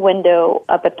out the window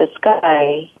up at the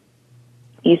sky,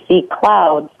 you see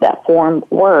clouds that form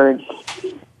words.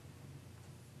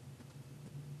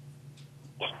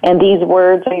 And these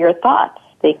words are your thoughts.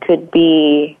 They could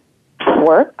be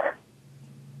work,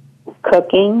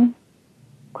 cooking,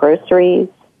 groceries,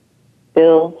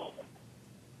 bills,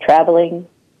 traveling.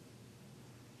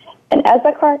 And as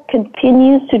the car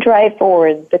continues to drive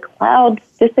forward, the clouds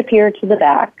disappear to the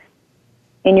back,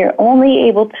 and you're only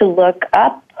able to look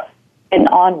up and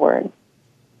onward.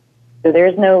 So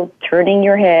there's no turning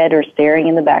your head or staring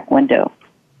in the back window.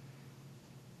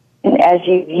 And as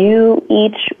you view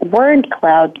each word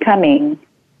cloud coming,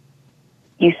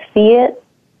 you see it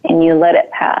and you let it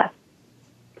pass.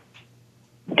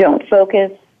 Don't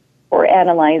focus or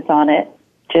analyze on it.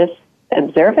 Just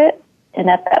observe it, and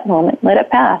at that moment, let it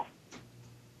pass.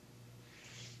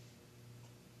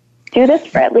 Do this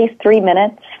for at least 3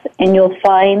 minutes, and you'll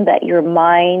find that your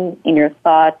mind and your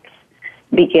thoughts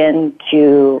begin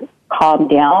to calm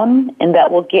down, and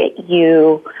that will get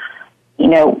you,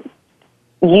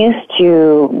 used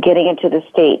to getting into the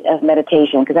state of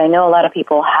meditation. Because I know a lot of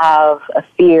people have a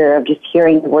fear of just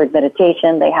hearing the word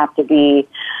meditation. They have to be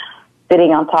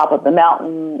sitting on top of the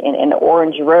mountain in an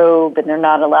orange robe, and they're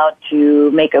not allowed to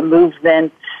make a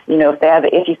movement. If they have an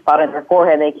itchy spot on their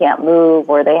forehead, they can't move,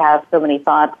 or they have so many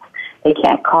thoughts, they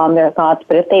can't calm their thoughts.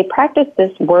 But if they practice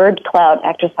this word cloud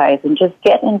exercise and just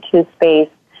get into a space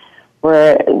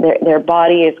where their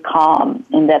body is calm,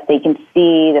 and that they can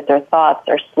see that their thoughts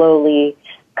are slowly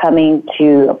coming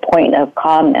to a point of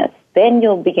calmness, then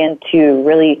you'll begin to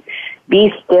really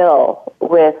be still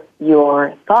with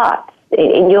your thoughts,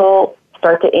 and you'll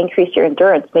start to increase your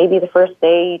endurance. Maybe the first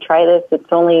day you try this,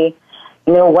 it's only,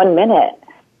 1 minute.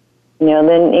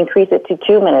 Then increase it to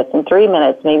 2 minutes and 3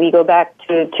 minutes. Maybe you go back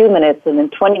to 2 minutes and then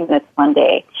 20 minutes one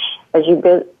day. As you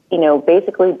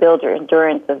basically build your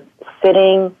endurance of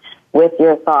sitting with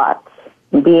your thoughts,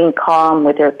 being calm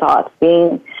with your thoughts,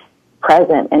 being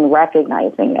present and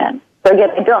recognizing them. So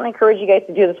again, I don't encourage you guys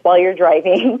to do this while you're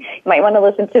driving. You might want to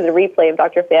listen to the replay of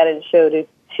Dr. Fannon's show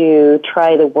to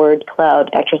try the word cloud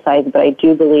exercise, but I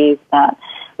do believe that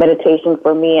meditation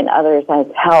for me and others has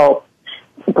helped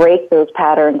break those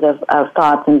patterns of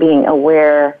thoughts and being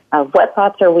aware of what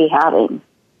thoughts are we having.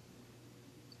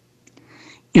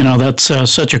 That's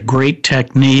such a great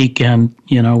technique, and,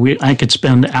 I could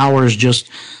spend hours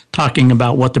just talking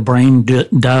about what the brain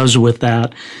does with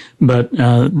that, but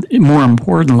more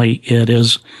importantly, it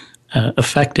is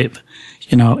effective,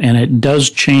 and it does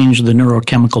change the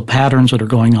neurochemical patterns that are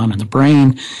going on in the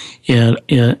brain. And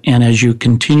as you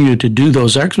continue to do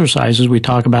those exercises, we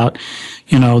talk about,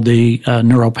 the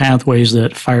neural pathways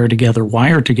that fire together,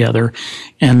 wire together,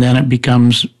 and then it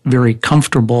becomes very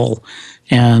comfortable,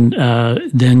 and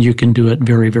then you can do it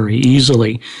very, very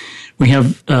easily. We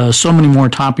have so many more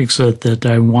topics that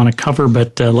I want to cover,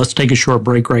 but let's take a short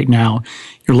break right now.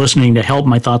 You're listening to Help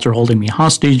My Thoughts Are Holding Me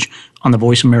Hostage on the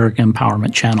Voice America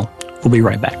Empowerment Channel. We'll be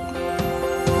right back.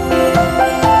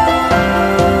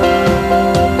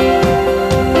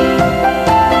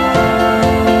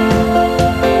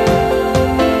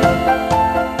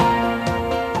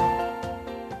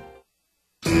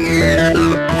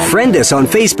 Friend us on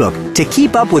Facebook to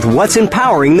keep up with what's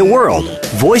empowering the world.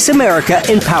 Voice America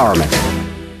Empowerment.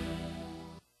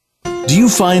 Do you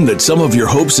find that some of your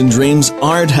hopes and dreams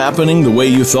aren't happening the way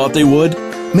you thought they would?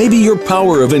 Maybe your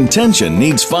power of intention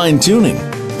needs fine-tuning.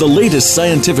 The latest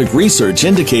scientific research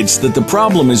indicates that the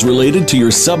problem is related to your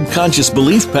subconscious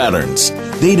belief patterns.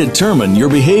 They determine your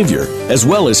behavior, as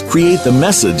well as create the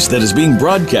message that is being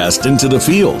broadcast into the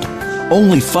field.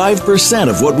 Only 5%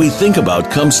 of what we think about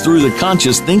comes through the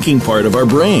conscious thinking part of our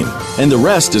brain, and the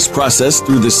rest is processed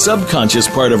through the subconscious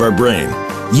part of our brain.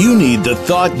 You need the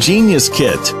Thought Genius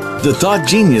Kit. The Thought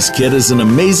Genius Kit is an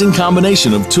amazing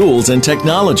combination of tools and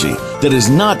technology that is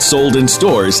not sold in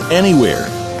stores anywhere,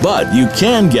 but you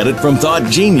can get it from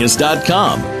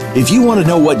ThoughtGenius.com. If you want to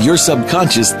know what your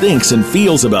subconscious thinks and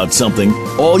feels about something,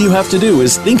 all you have to do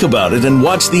is think about it and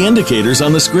watch the indicators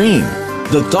on the screen.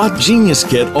 The Thought Genius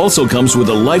Kit also comes with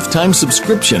a lifetime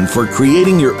subscription for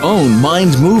creating your own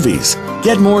mind movies.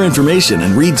 Get more information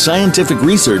and read scientific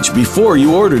research before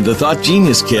you order the Thought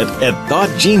Genius Kit at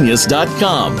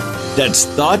ThoughtGenius.com. That's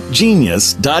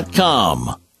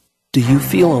ThoughtGenius.com. Do you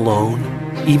feel alone,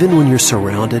 even when you're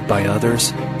surrounded by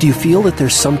others? Do you feel that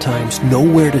there's sometimes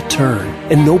nowhere to turn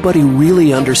and nobody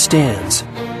really understands?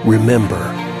 Remember,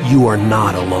 you are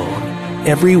not alone.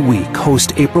 Every week,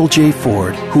 host April J.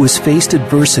 Ford, who has faced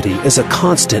adversity as a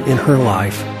constant in her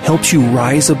life, helps you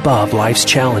rise above life's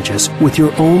challenges with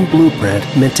your own blueprint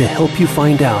meant to help you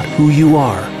find out who you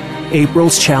are.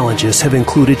 April's challenges have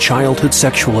included childhood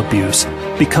sexual abuse,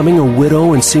 becoming a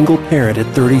widow and single parent at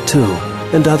 32,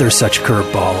 and other such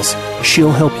curveballs.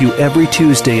 She'll help you every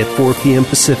Tuesday at 4 p.m.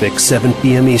 Pacific, 7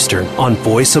 p.m. Eastern on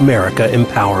Voice America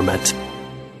Empowerment.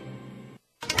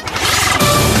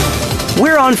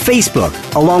 We're on Facebook,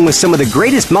 along with some of the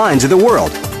greatest minds of the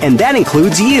world, and that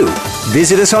includes you.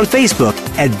 Visit us on Facebook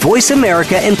at Voice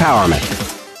America Empowerment.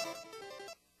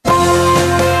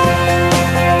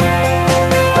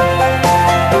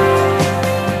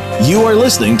 You are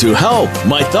listening to Help,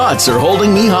 My Thoughts Are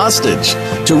Holding Me Hostage.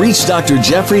 To reach Dr.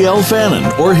 Jeffrey L. Fannin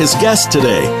or his guest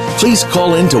today, please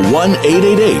call in to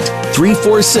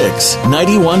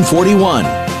 1-888-346-9141.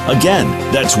 Again,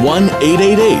 that's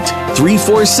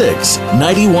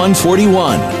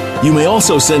 1-888-346-9141. You may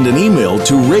also send an email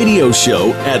to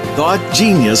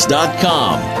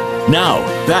radioshow@thoughtgenius.com. Now,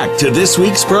 back to this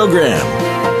week's program.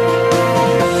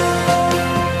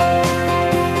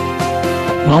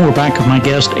 Well, we're back with my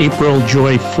guest, April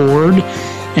Joy Ford,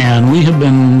 and we have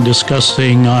been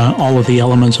discussing all of the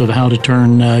elements of how to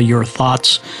turn your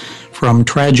thoughts from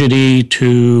tragedy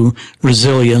to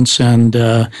resilience and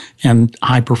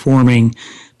high-performing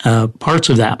parts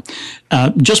of that.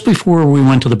 Just before we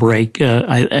went to the break,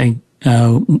 I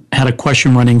had a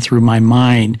question running through my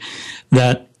mind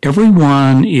that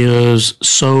everyone is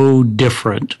so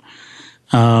different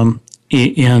in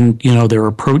their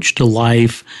approach to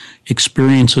life,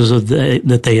 experiences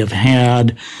that they have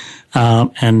had,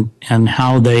 and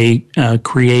how they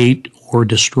create or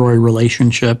destroy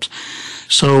relationships.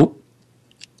 So,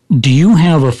 do you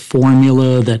have a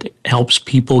formula that helps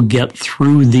people get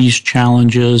through these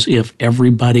challenges if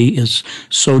everybody is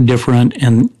so different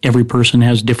and every person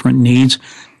has different needs?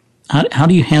 How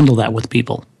do you handle that with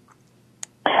people?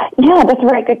 Yeah, that's a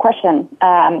very good question.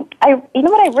 I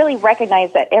really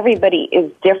recognize that everybody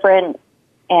is different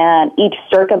and each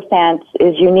circumstance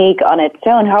is unique on its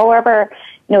own. However,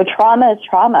 trauma is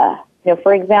trauma.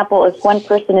 For example, if one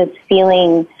person is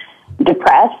feeling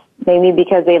depressed, maybe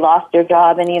because they lost their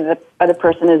job, and the other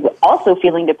person is also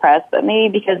feeling depressed, but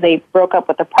maybe because they broke up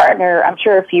with a partner, I'm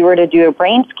sure if you were to do a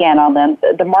brain scan on them,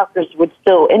 the markers would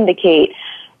still indicate,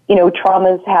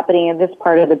 trauma is happening in this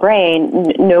part of the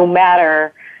brain, no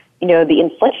matter, the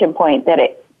inflection point that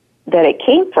it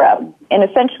came from. And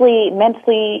essentially,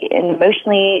 mentally and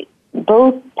emotionally,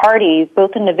 both parties,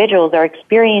 both individuals are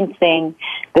experiencing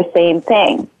the same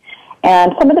thing.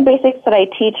 And some of the basics that I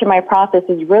teach in my process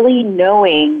is really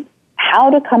knowing how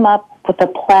to come up with a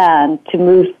plan to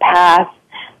move past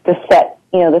the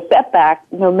setback,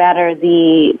 no matter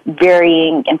the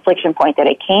varying inflection point that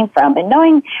it came from,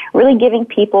 and really giving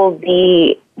people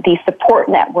the support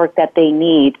network that they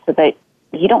need so that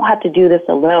you don't have to do this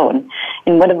alone.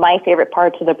 And one of my favorite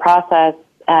parts of the process,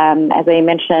 as I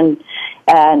mentioned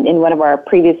in one of our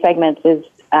previous segments, is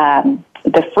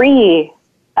the free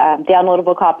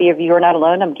downloadable copy of You're Not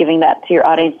Alone. I'm giving that to your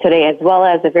audience today, as well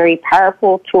as a very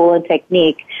powerful tool and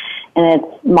technique. And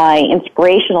it's my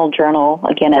inspirational journal,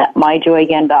 again, at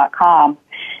myjoyagain.com.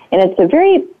 And it's a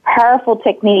very powerful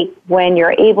technique when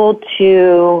you're able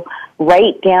to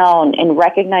write down and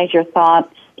recognize your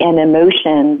thoughts and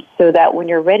emotions so that when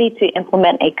you're ready to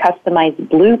implement a customized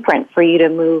blueprint for you to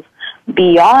move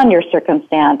beyond your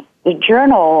circumstance, the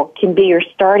journal can be your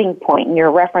starting point and your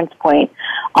reference point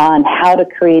on how to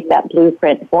create that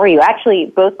blueprint for you. Actually,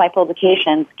 both my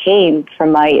publications came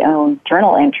from my own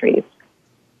journal entries.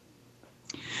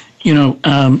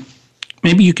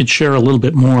 Maybe you could share a little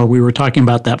bit more. We were talking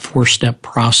about that 4-step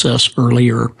process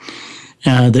earlier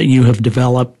that you have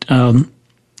developed.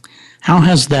 How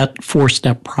has that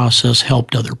 4-step process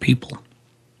helped other people?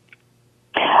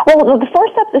 Well, the 4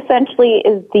 steps essentially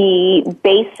is the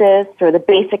basis or the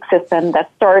basic system that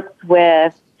starts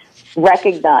with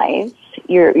recognize.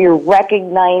 You're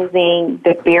recognizing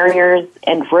the barriers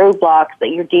and roadblocks that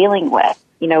you're dealing with.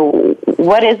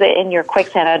 What is it in your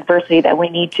quicksand adversity that we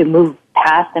need to move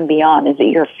past and beyond? Is it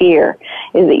your fear?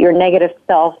 Is it your negative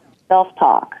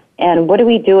self-talk? And what do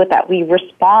we do with that? We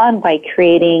respond by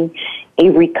creating a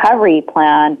recovery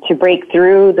plan to break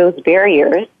through those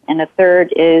barriers. And the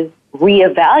third is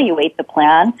reevaluate the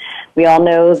plan. We all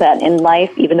know that in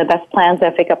life, even the best plans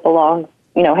have hiccups along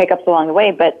the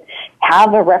way, but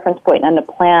have a reference point and a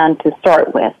plan to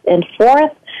start with. And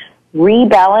fourth,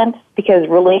 rebalance, because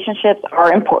relationships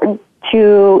are important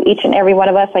to each and every one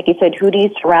of us. Like you said, who do you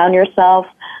surround yourself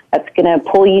that's going to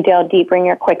pull you down deeper in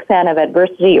your quicksand of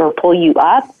adversity or pull you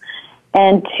up?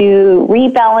 And to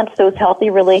rebalance those healthy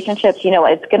relationships,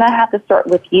 it's going to have to start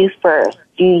with you first.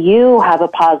 Do you have a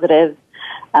positive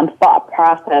thought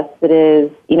process that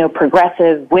is,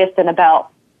 progressive with and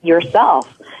about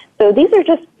yourself? So these are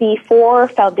just the 4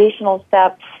 foundational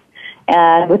steps.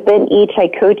 And within each, I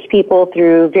coach people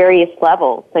through various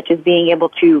levels, such as being able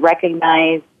to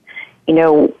recognize,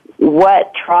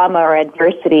 what trauma or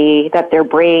adversity that their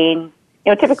brain,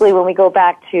 typically when we go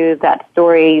back to that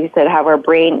story, you said how our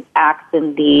brain acts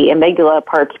and the amygdala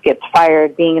parts gets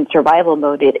fired, being in survival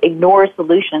mode. It ignores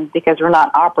solutions because we're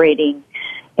not operating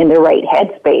in the right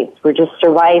headspace. We're just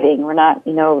surviving. We're not,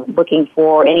 looking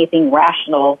for anything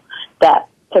rational that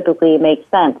typically makes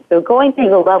sense. So going through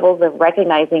the levels of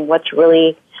recognizing what's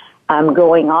really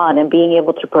going on and being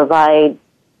able to provide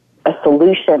a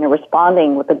solution and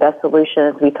responding with the best solution,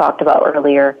 as we talked about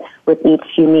earlier, with each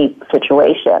unique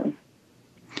situation.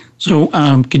 So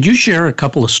could you share a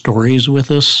couple of stories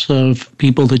with us of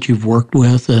people that you've worked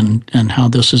with and how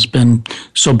this has been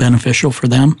so beneficial for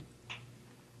them?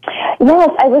 Yes,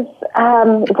 I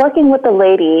was working with a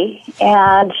lady,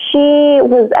 and she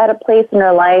was at a place in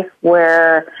her life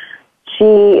where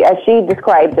she, as she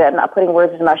described it, I'm not putting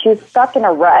words in her mouth, she was stuck in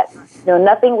a rut.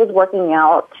 Nothing was working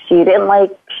out. She didn't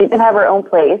have her own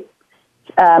place.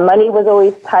 Money was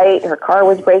always tight. Her car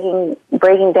was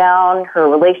breaking down. Her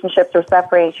relationships were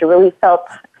suffering. She really felt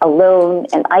alone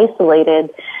and isolated.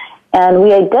 And we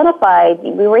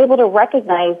were able to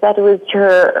recognize that it was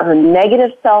her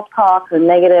negative self-talk, her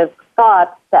negative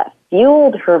thoughts that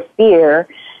fueled her fear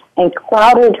and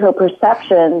clouded her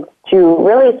perceptions to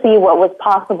really see what was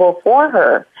possible for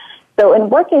her. So in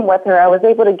working with her, I was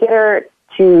able to get her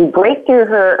to break through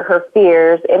her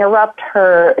fears, interrupt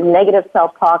her negative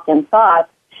self-talk and thoughts,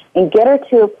 and get her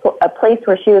to a place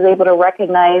where she was able to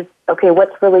recognize, okay,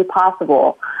 what's really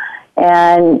possible.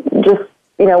 And just,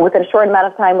 within a short amount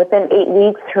of time, within 8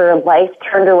 weeks, her life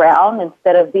turned around.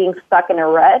 Instead of being stuck in a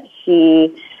rut,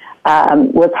 she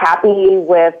was happy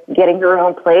with getting her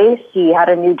own place. She had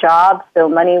a new job, so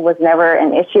money was never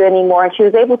an issue anymore. And she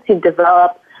was able to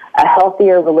develop a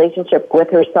healthier relationship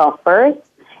with herself first.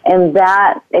 And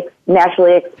that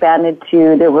naturally expanded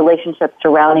to the relationships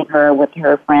surrounding her with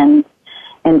her friends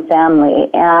and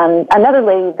family. And another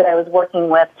lady that I was working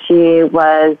with, she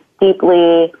was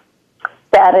deeply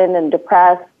saddened and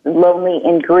depressed, lonely,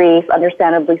 in grief,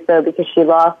 understandably so, because she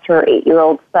lost her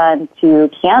 8-year-old son to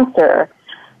cancer.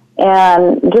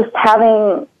 And just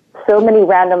having so many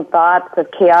random thoughts, of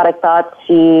chaotic thoughts,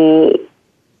 she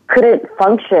couldn't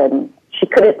function. She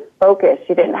couldn't focus.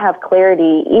 She didn't have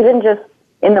clarity, even just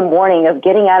in the morning of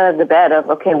getting out of the bed of,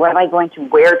 okay, what am I going to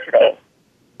wear today?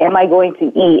 Am I going to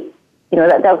eat?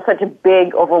 That was such a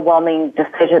big, overwhelming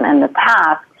decision and the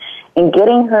task. And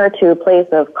getting her to a place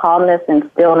of calmness and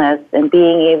stillness and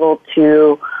being able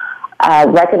to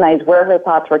recognize where her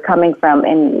thoughts were coming from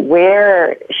and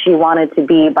where she wanted to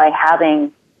be by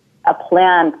having a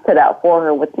plan set out for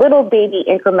her with little baby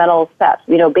incremental steps,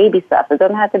 baby steps. It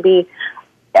doesn't have to be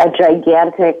a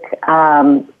gigantic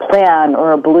plan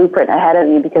or a blueprint ahead of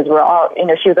you, because we're all,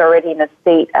 she was already in a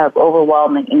state of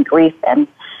overwhelming and grief and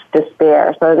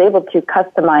despair. So I was able to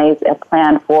customize a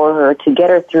plan for her to get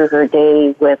her through her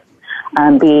day with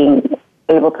being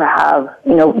able to have,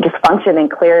 just function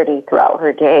and clarity throughout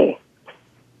her day.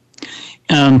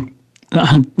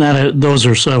 Those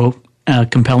are so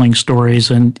compelling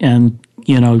stories, and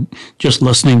just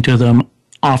listening to them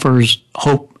offers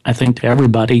hope, I think, to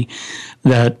everybody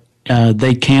that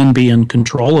they can be in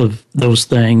control of those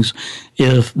things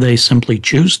if they simply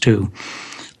choose to.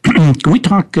 Can we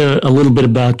talk a little bit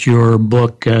about your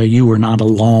book, You Are Not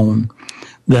Alone?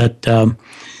 That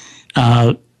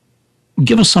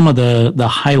give us some of the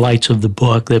highlights of the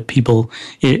book that people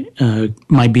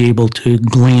might be able to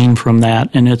glean from that.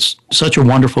 And it's such a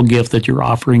wonderful gift that you're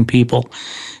offering people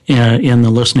in the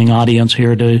listening audience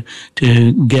here to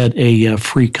get a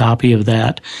free copy of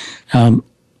that.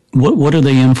 What are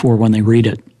they in for when they read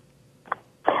it?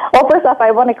 Well, first off,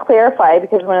 I want to clarify,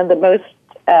 because one of the most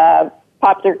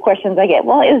popular questions I get,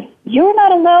 well, is You're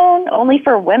Not Alone only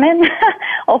for women?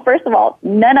 Well, first of all,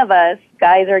 none of us,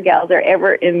 guys or gals, are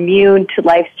ever immune to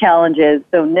life's challenges.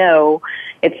 So no,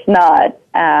 it's not.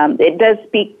 It does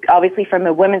speak, obviously, from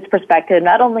a women's perspective,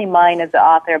 not only mine as the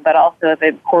author, but also have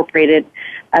incorporated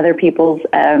other people's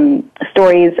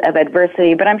stories of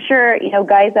adversity. But I'm sure,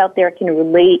 guys out there can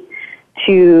relate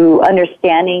to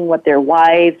understanding what their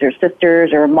wives or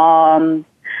sisters or moms,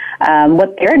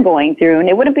 what they're going through. And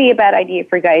it wouldn't be a bad idea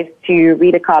for guys to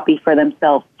read a copy for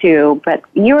themselves too. But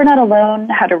You Are Not Alone,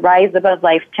 How to Rise Above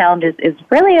Life's Challenges is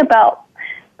really about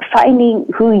finding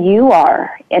who you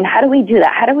are. And how do we do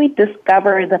that? How do we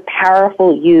discover the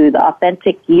powerful you, the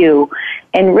authentic you?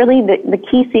 And really the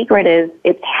key secret is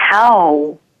it's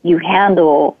how you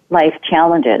handle life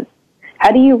challenges.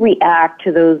 How do you react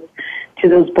to those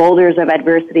boulders of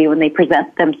adversity when they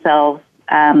present themselves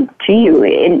to you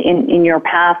in your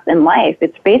path in life?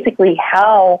 It's basically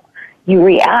how you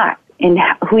react and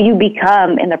who you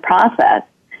become in the process.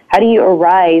 How do you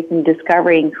arise in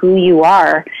discovering who you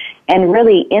are? And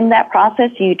really, in that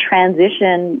process, you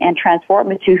transition and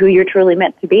transform into who you're truly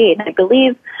meant to be. And I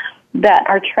believe that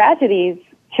our tragedies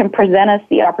can present us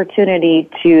the opportunity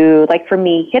to, like for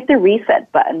me, hit the reset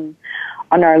button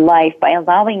on our life by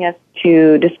allowing us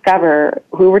to discover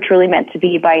who we're truly meant to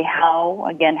be by how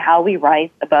we rise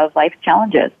above life's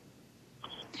challenges.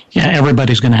 Yeah,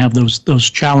 everybody's going to have those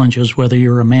challenges, whether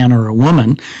you're a man or a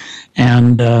woman.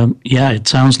 And it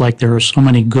sounds like there are so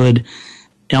many good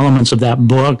elements of that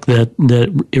book that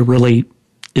it really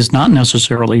is not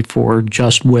necessarily for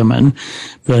just women,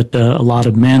 but a lot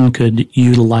of men could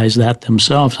utilize that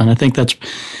themselves. And I think that's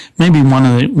maybe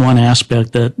one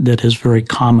aspect that is very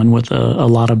common with a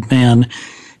lot of men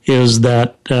is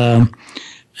that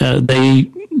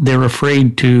they're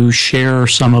afraid to share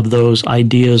some of those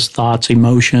ideas, thoughts,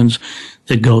 emotions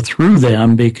that go through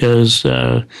them because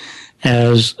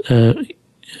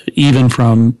even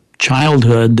from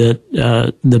childhood that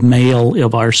the male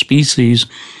of our species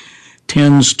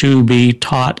tends to be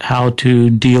taught how to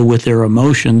deal with their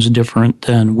emotions different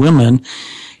than women.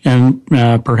 And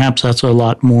perhaps that's a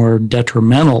lot more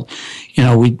detrimental.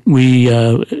 We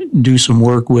do some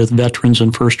work with veterans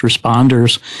and first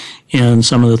responders in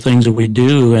some of the things that we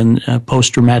do, and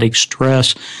post-traumatic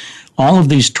stress. All of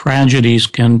these tragedies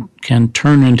can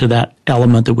turn into that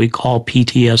element that we call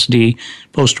PTSD,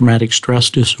 post-traumatic stress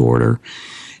disorder.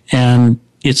 And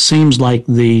it seems like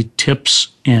the tips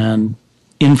and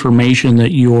information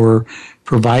that you're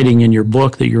providing in your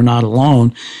book, that you're not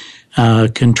alone,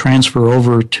 can transfer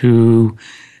over to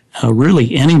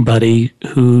really anybody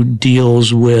who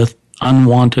deals with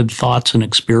unwanted thoughts and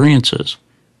experiences.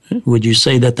 Would you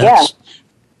say that that's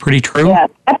pretty true? Yeah,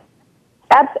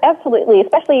 absolutely,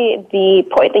 especially the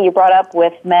point that you brought up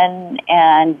with men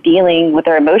and dealing with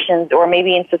their emotions, or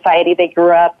maybe in society they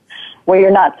grew up where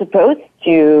you're not supposed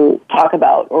to talk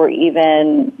about or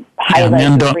even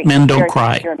highlight men don't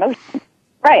cry. Your emotions.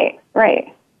 Right.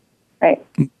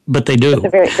 But they do. That's a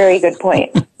very, very good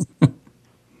point. And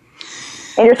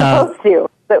you're supposed to,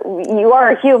 but you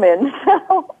are a human.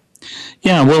 So.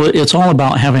 Yeah, well, it's all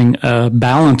about having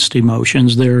balanced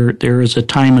emotions. There is a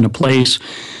time and a place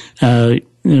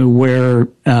where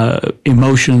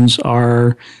emotions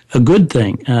are a good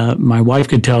thing. My wife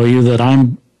could tell you that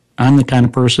I'm the kind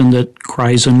of person that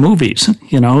cries in movies.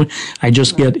 I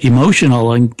just get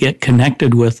emotional and get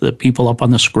connected with the people up on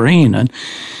the screen,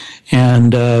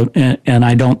 and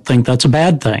I don't think that's a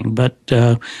bad thing. But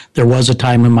there was a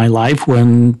time in my life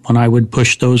when I would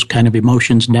push those kind of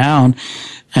emotions down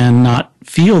and not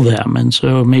feel them, and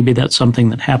so maybe that's something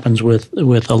that happens with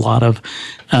a lot of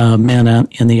men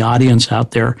in the audience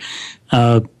out there.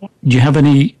 Do you have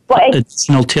any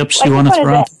additional tips you want to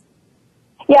throw out?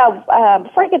 Yeah,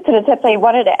 before I get to the tips, I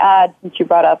wanted to add, since you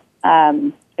brought up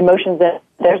emotions, that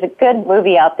there's a good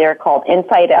movie out there called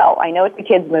Inside Out. I know it's a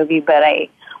kid's movie, but I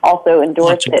also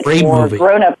endorse it for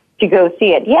grown-ups to go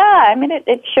see it. Yeah, I mean,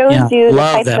 it shows you the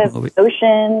types of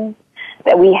emotions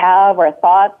that we have, our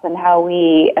thoughts, and how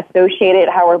we associate it,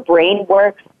 how our brain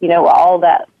works, all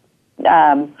that.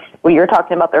 When you're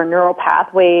talking about their neural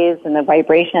pathways and the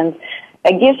vibrations,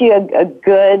 it gives you a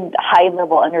good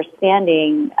high-level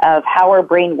understanding of how our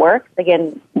brain works,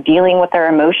 again, dealing with our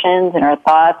emotions and our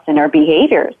thoughts and our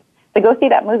behaviors. So go see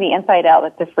that movie, Inside Out.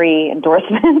 It's a free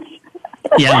endorsement.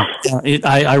 Yeah,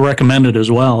 I recommend it as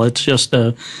well. It's just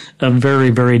a very,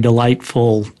 very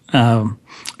delightful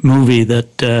movie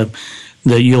that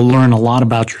you'll learn a lot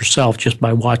about yourself just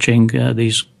by watching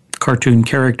these cartoon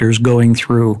characters going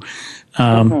through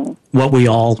what we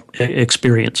all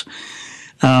experience.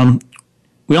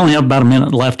 we only have about a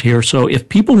minute left here. So if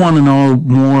people want to know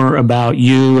more about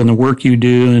you and the work you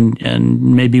do and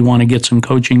maybe want to get some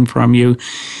coaching from you,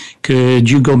 could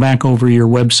you go back over your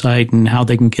website and how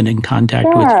they can get in contact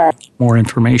with you, more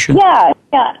information? Yeah.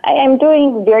 I am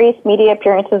doing various media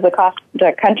appearances across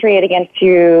the country. And again,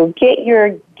 to get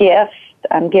your gift,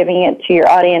 I'm giving it to your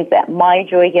audience at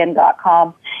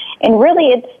myjoyagain.com. And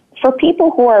really, it's for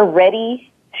people who are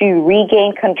ready to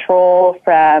regain control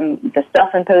from the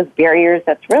self-imposed barriers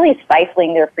that's really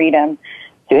stifling their freedom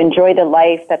to enjoy the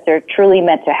life that they're truly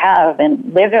meant to have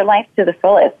and live their life to the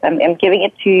fullest. I'm giving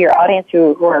it to your audience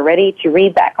who are ready to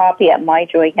read that copy at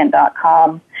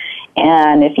myjoyagain.com.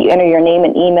 And if you enter your name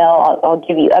and email, I'll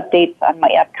give you updates on my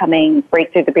upcoming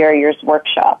Break Through the Barriers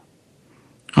workshop.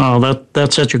 Oh,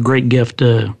 that's such a great gift,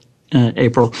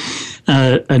 April.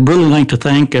 I'd really like to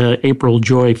thank April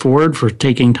Joy Ford for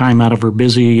taking time out of her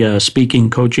busy speaking,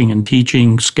 coaching, and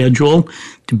teaching schedule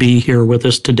to be here with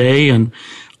us today and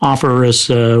offer us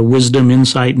wisdom,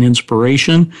 insight, and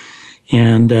inspiration.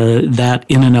 And that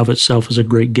in and of itself is a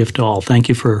great gift to all. Thank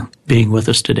you for being with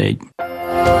us today.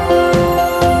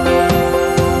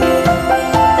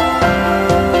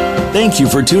 Thank you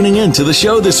for tuning in to the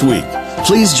show this week.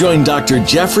 Please join Dr.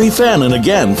 Jeffrey Fannin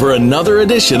again for another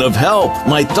edition of Help,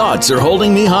 My Thoughts Are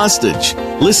Holding Me Hostage.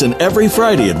 Listen every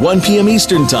Friday at 1 p.m.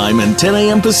 Eastern Time and 10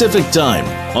 a.m. Pacific Time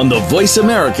on the Voice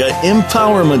America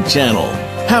Empowerment Channel.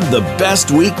 Have the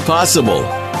best week possible.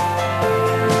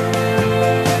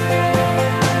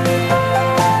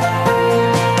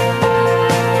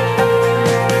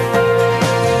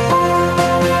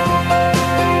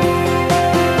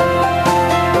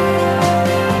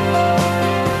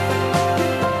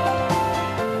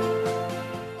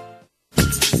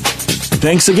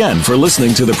 Thanks again for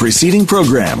listening to the preceding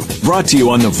program brought to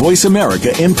you on the Voice America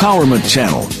Empowerment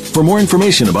Channel. For more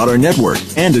information about our network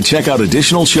and to check out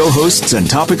additional show hosts and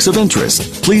topics of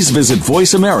interest, please visit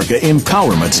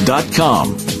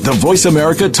voiceamericaempowerment.com. The Voice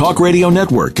America Talk Radio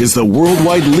Network is the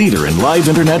worldwide leader in live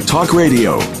Internet talk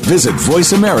radio. Visit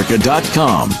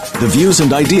voiceamerica.com. The views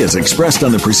and ideas expressed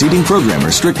on the preceding program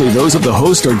are strictly those of the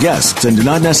host or guests and do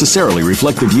not necessarily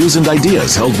reflect the views and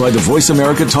ideas held by the Voice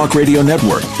America Talk Radio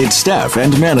Network, its staff,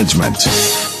 and management.